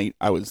night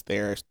I was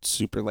there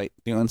super late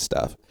doing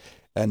stuff,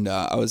 and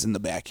I was in the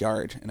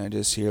backyard and I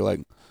just hear like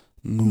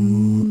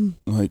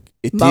like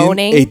it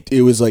moaning.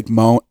 It was like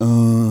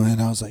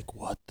and I was like,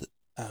 what the.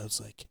 I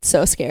was like,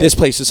 so scared. This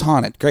place is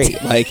haunted.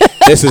 Great. Like,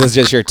 this is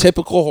just your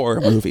typical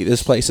horror movie.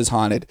 This place is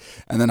haunted.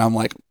 And then I'm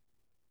like,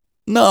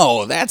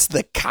 No, that's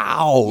the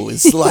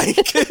cows. Like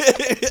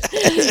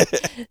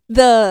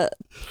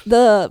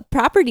the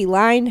property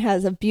line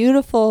has a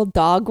beautiful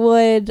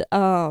dogwood,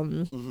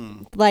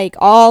 like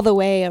all the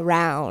way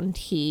around.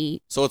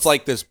 So it's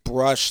like this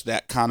brush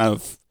that kind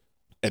of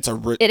it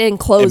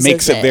encloses. It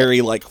makes it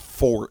very like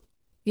fort.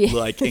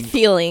 Like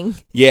feeling.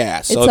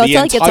 Yeah, so the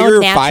like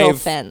entire its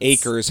 5 fence.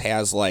 acres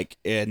has like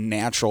a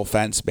natural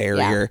fence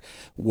barrier,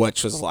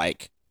 which was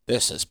like,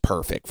 this is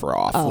perfect for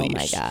off leash. Oh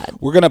my God.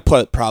 We're gonna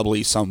put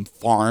probably some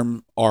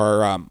farm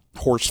or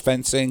horse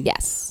fencing,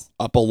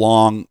 up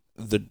along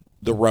the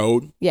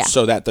road,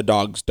 so that the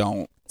dogs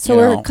don't. So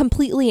we're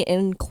completely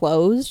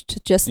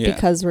enclosed just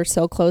because we're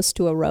so close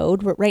to a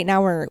road. Right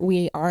now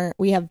we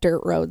have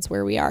dirt roads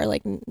where we are,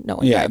 like no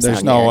one drives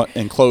there's down no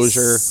here.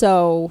 enclosure.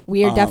 So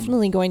we are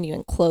definitely going to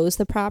enclose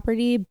the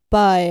property,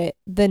 but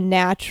the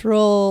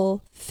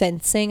natural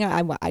fencing,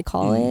 I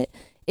call it,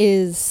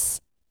 is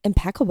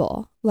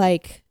impeccable.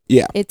 Like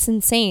it's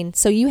insane.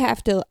 So you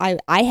have to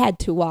I had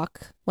to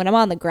walk when I'm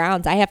on the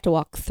grounds, I have to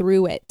walk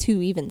through it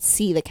to even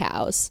see the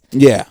cows.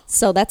 Yeah.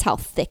 So that's how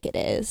thick it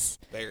is.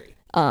 Very.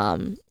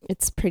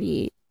 It's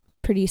pretty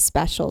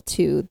special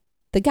too.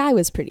 The guy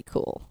was pretty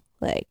cool.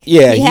 Like he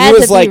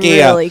was like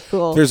really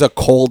cool. There's a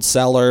cold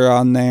cellar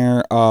on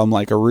there,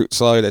 like a root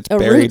cellar that's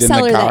buried in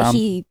the ground that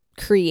he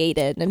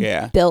created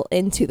and built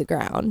into the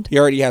ground. He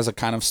already has a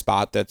kind of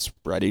spot that's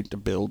ready to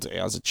build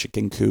as a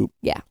chicken coop.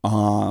 Yeah.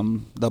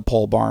 The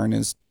pole barn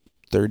is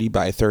 30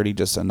 by 30,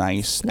 just a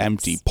nice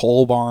empty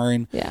pole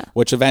barn. Yeah.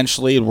 Which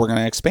eventually we're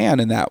gonna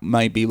expand, and that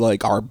might be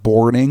like our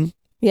boarding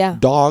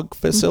dog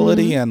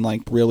facility and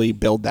like really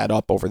build that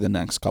up over the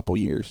next couple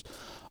years.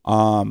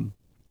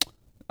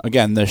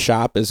 Again, the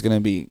shop is going to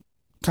be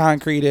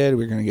concreted.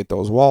 We're going to get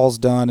those walls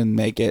done and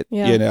make it,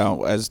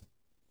 as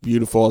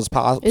beautiful as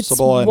possible. It's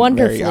and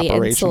wonderfully very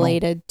operational.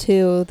 Insulated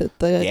too.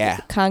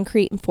 The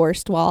concrete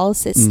enforced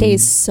walls. It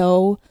stays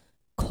so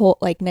cold,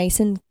 like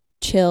nice and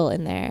chill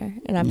in there.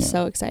 And I'm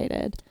so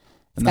excited.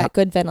 It's got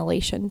good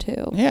ventilation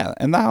too. Yeah,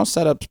 and the house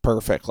setup's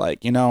perfect.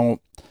 Like, I'm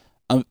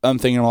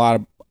thinking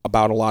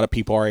about a lot of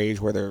people our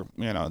age where they're,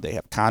 they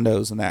have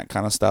condos and that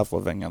kind of stuff,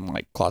 living in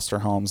like cluster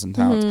homes in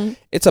towns.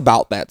 It's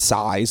about that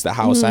size, the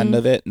house end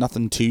of it.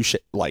 Nothing too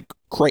like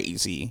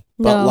crazy,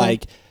 but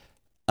like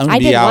I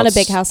didn't want a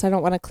big house. I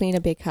don't want to clean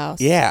a big house.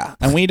 Yeah,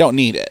 and we don't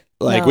need it.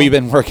 Like we've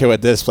been working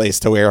with this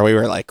place to where we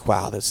were like,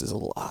 wow, this is a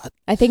lot.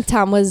 I think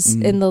Tom was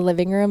in the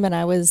living room and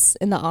I was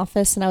in the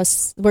office,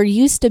 and we're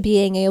used to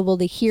being able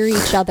to hear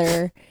each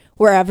other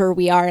wherever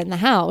we are in the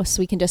house.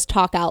 We can just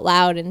talk out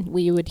loud and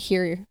we would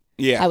hear.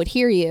 Yeah, I would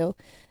hear you,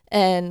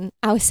 and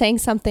I was saying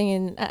something,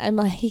 and I'm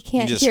like, he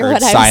can't hear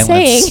what I'm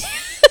saying.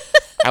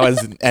 I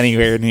wasn't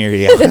anywhere near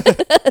you.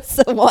 It's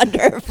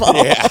wonderful.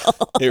 Yeah,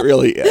 it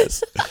really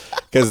is.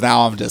 Because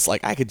now I'm just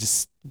like, I could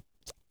just,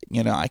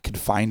 I could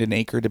find an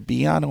acre to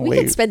be on. We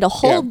could spend a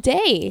whole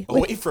day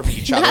away from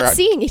each other, not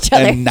seeing each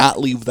other, and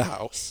not leave the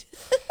house.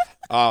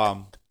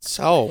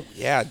 So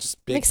yeah,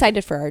 just big. I'm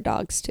excited for our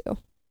dogs too.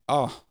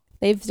 Oh.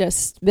 They've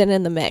just been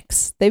in the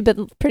mix. They've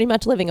been pretty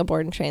much living a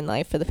board and train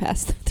life for the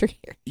past 3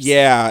 years.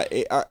 Yeah,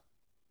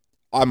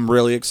 I'm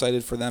really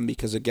excited for them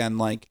because, again,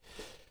 like,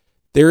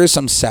 there is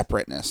some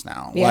separateness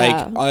now. Yeah.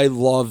 Like, I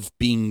love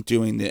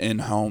doing the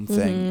in-home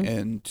thing,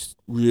 and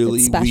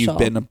really we've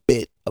been a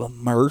bit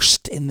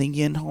immersed in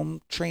the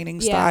in-home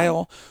training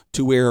style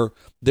to where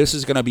this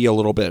is going to be a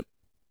little bit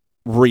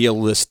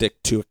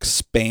realistic to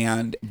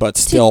expand, but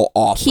still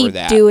offer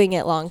that. Keep doing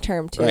it long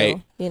term too,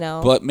 right?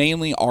 But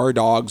mainly our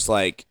dogs,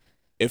 like,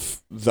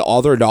 if the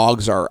other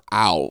dogs are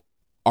out,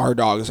 our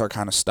dogs are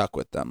kind of stuck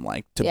with them,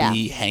 like to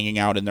be hanging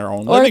out in their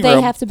own living room. Or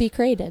they have to be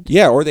crated.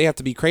 Yeah, or they have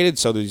to be crated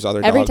so these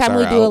other dogs are out. Every time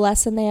we do a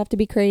lesson, they have to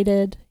be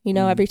crated.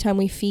 Every time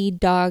we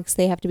feed dogs,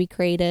 they have to be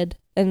crated.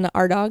 And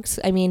our dogs,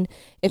 I mean,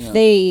 if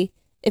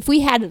we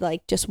had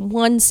like just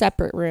one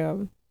separate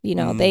room,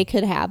 they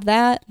could have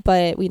that,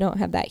 but we don't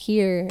have that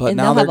here. But and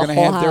now they're going to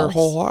have their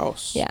whole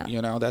house.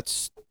 Yeah.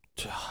 That's...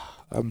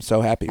 I'm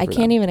so happy for them. I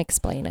can't even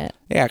explain it.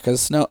 Yeah,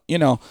 because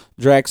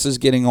Drax is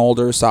getting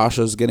older.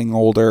 Sasha's getting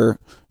older.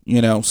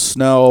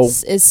 Snow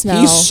is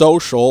Snow. He's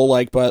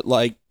social, but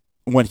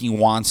when he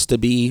wants to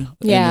be.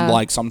 Yeah.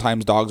 And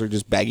sometimes dogs are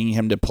just begging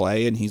him to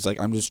play, and he's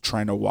like, I'm just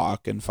trying to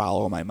walk and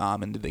follow my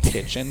mom into the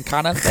kitchen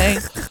kind of thing.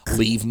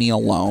 Leave me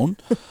alone.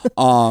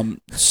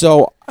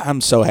 So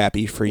I'm so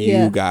happy for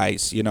you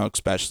guys,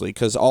 especially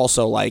because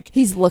also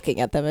he's looking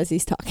at them as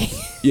he's talking.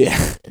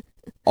 Yeah.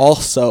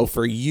 Also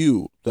for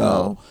you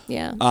though. Oh,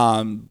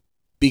 yeah.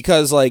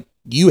 Because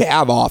you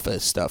have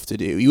office stuff to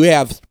do. You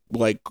have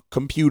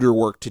computer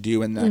work to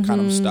do and that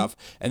kind of stuff.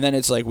 And then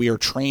it's we are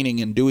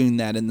training and doing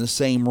that in the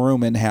same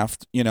room and have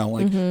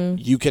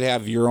you could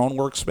have your own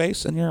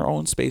workspace and your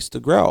own space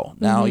to grow.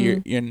 Now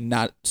you're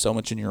not so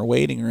much in your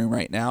waiting room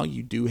right now.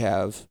 You do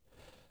have.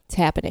 It's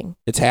happening.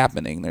 It's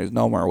happening. There's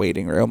no more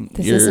waiting room.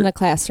 This isn't a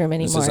classroom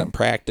anymore. This isn't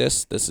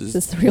practice. This is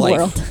the real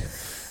world.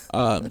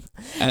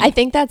 I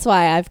think that's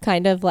why I've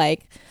kind of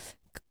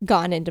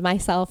gone into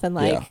myself and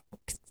I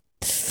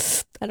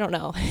don't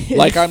know.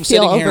 I'm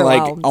sitting here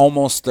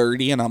almost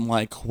 30 and I'm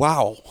like,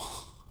 wow,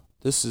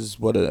 this is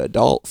what an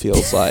adult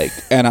feels like.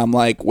 And I'm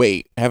like,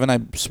 wait, haven't I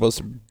supposed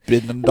to be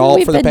an adult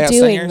We've for the been past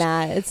 10 doing years?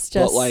 that. It's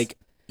just. But like,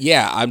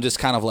 yeah, I'm just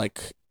kind of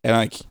like, and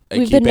I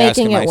we've keep been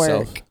asking making it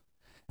myself, work.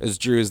 as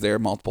Drew is there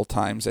multiple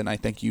times, and I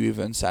think you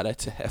even said it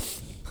to him.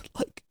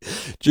 Like,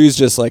 Drew's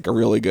just like a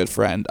really good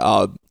friend,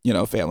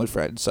 family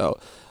friend. So,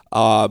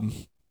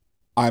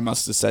 I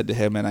must have said to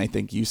him, and I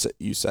think you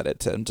said it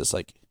to him, just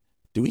like,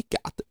 do we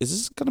got this? Is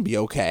this gonna be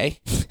okay?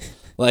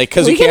 Like,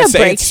 because we can't say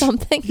break it's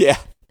something. Yeah,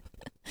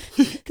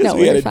 because No,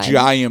 we had we're a fine.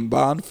 giant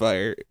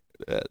bonfire.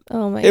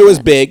 Oh my! It was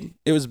big.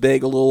 It was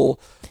big. A little.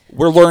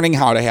 We're learning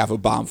how to have a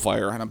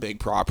bonfire on a big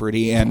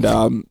property, and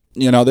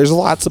there's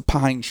lots of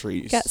pine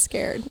trees. Got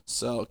scared.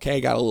 So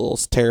Kay got a little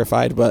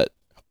terrified, but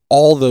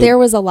there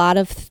was a lot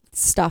of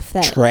stuff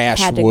that trash,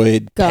 had to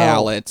wood, go.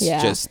 pallets,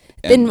 Yeah.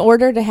 In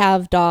order to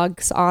have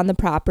dogs on the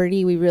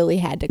property, we really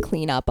had to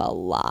clean up a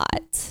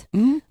lot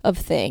of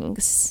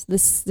things.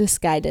 This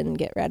guy didn't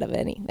get rid of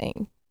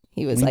anything.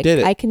 He was like,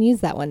 I can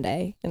use that one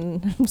day.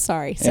 And I'm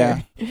sorry,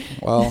 sir. Yeah.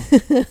 Well,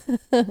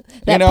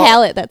 that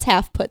pallet that's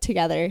half put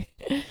together.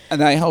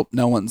 And I hope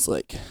no one's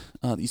like,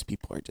 oh, these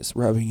people are just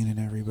rubbing it in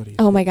everybody's.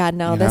 Oh my God,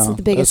 no. That's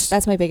the biggest.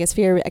 That's my biggest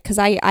fear. Because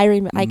I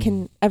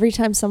can, every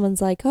time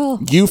someone's like, oh.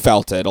 You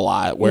felt it a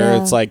lot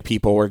where it's like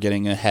people were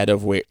getting ahead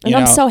of where, and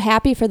I'm so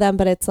happy for them,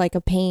 but it's like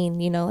a pain,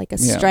 like a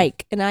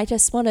strike. And I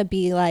just want to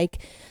be like,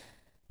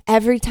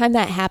 every time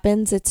that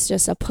happens, it's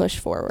just a push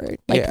forward.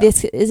 Like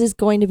this is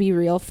going to be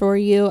real for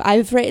you.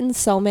 I've written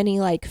so many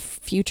like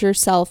future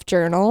self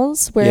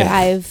journals where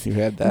I've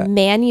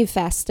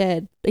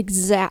manifested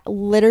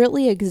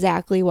literally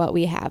exactly what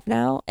we have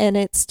now. And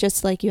it's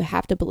just like, you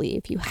have to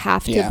believe. You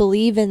have to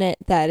believe in it,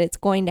 that it's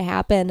going to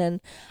happen.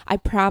 And I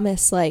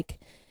promise, like,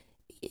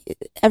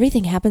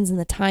 everything happens in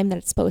the time that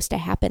it's supposed to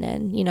happen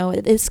in.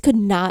 This could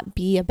not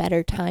be a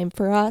better time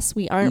for us.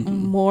 We aren't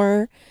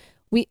more...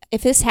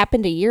 if this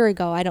happened a year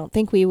ago, I don't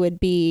think we would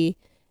be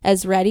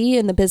as ready,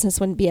 and the business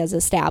wouldn't be as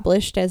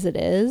established as it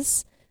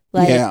is.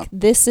 Like,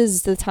 this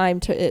is the time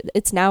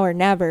it's now or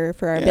never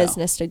for our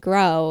business to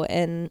grow,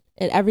 and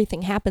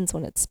everything happens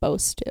when it's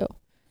supposed to.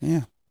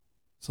 Yeah.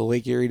 So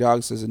Lake Erie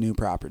Dogs is a new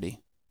property,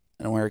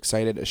 and we're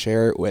excited to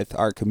share it with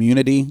our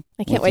community.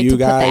 I can't wait to put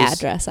the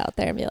address out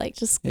there and be like,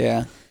 just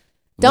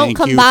don't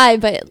come by,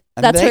 but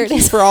that's where it is.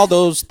 Thank you for all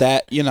those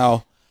that,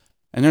 and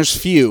there's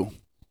few.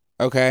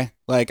 Okay.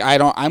 Like,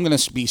 I'm going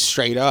to be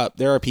straight up.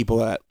 There are people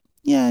that,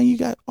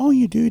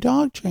 you do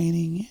dog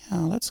training.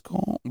 Yeah, that's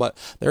cool. But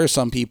there are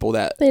some people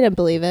that they didn't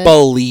believe it,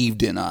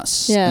 believed in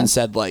us and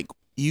said, like,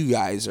 you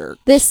guys are,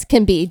 this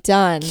can be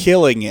done,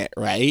 killing it.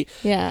 Right.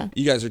 Yeah.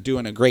 You guys are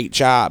doing a great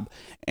job.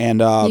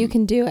 And, you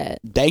can do it.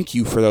 Thank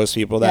you for those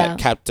people that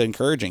kept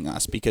encouraging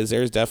us, because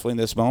there's definitely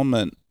this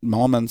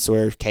moments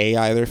where Kay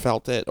either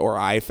felt it or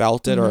I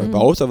felt it or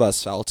both of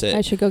us felt it.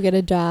 I should go get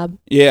a job.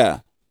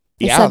 Yeah.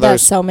 I said that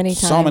so many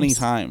times. So many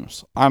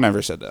times. I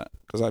never said that,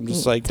 because I'm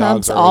just like,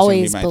 Tom's dogs are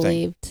always going to be my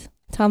believed. thing.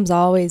 Tom's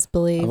always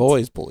believed. I've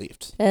always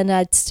believed. And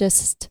it's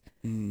just,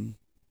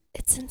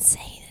 it's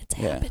insane. It's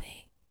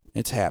happening.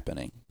 It's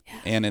happening. Yeah.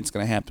 And it's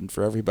going to happen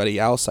for everybody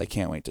else. I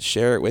can't wait to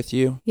share it with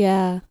you.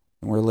 Yeah.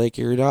 And we're Lake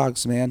Erie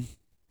Dogs, man.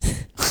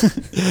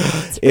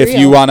 If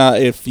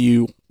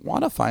you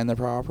wanna find the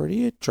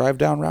property, drive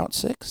down Route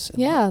 6.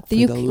 Yeah.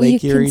 The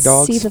Lake Erie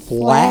Dogs see the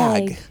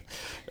flag.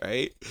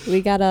 Right?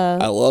 We got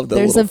I love the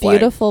there's a flag.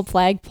 Beautiful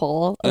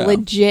flagpole, a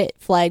legit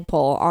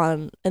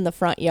flagpole in the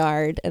front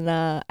yard, and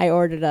I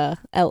ordered a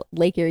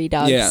Lake Erie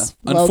Dogs. Yeah,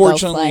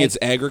 unfortunately, it's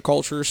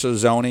agriculture, so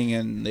zoning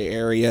in the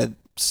area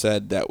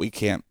said that we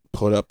can't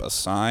put up a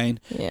sign.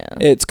 Yeah,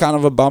 it's kind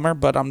of a bummer,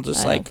 but I'm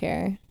just I don't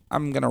care.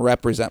 I'm gonna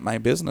represent my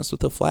business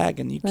with a flag,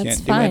 and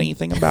can't do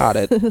anything about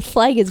it. The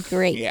flag is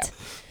great. Yeah.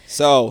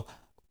 So,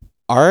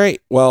 all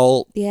right.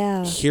 Well,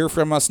 hear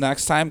from us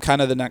next time.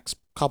 Kind of the next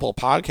couple of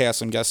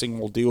podcasts, I'm guessing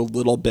we'll do a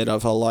little bit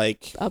of a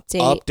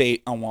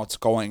update on what's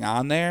going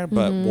on there,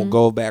 but we'll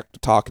go back to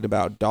talking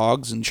about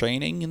dogs and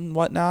training and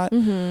whatnot.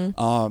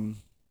 A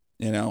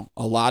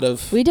lot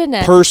of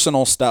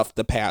personal stuff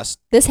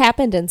this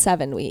happened in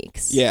 7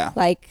 weeks. Yeah.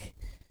 Like,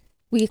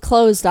 we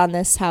closed on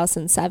this house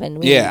in 7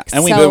 weeks. Yeah,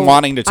 and we've been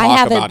wanting to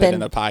talk about it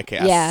in a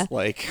podcast. Yeah.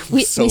 Like,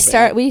 we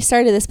started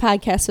this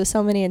podcast with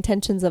so many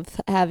intentions of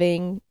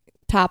having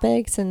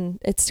topics, and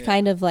it's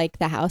kind of like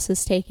the house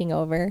is taking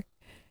over.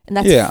 And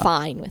that's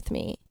fine with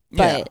me.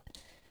 But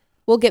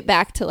we'll get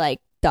back to like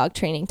dog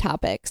training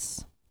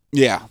topics.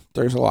 Yeah,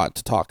 there's a lot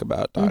to talk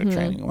about dog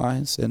training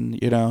wise, and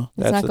it's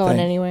that's not the going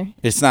thing. anywhere.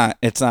 It's not.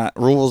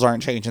 Rules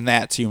aren't changing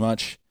that too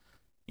much,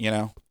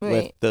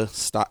 right.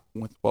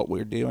 with what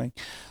we're doing.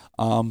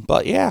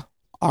 But yeah,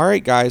 all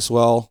right, guys.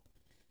 Well,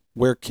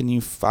 where can you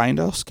find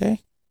us,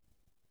 Kay?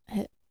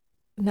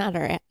 Not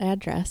our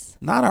address.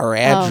 Not our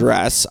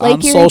address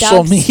on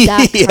social media.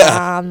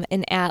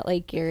 And at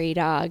Lake Erie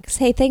Dogs.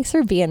 Hey, thanks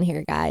for being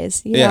here,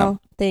 guys.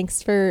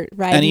 Thanks for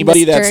riding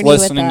anybody this that's journey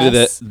listening with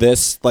to us.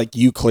 this, like,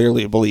 you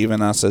clearly believe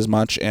in us as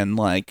much, and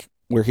like,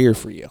 we're here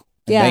for you.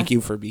 And thank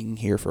you for being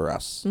here for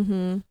us.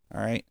 All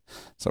right.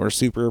 So we're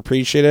super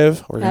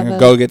appreciative. We're gonna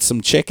go get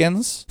some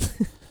chickens.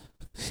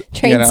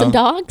 Train some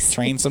dogs.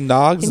 Train some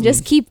dogs. And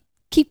just keep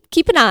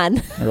it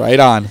on. Right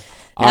on.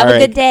 Have a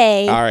good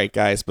day. All right,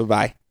 guys.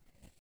 Bye-bye.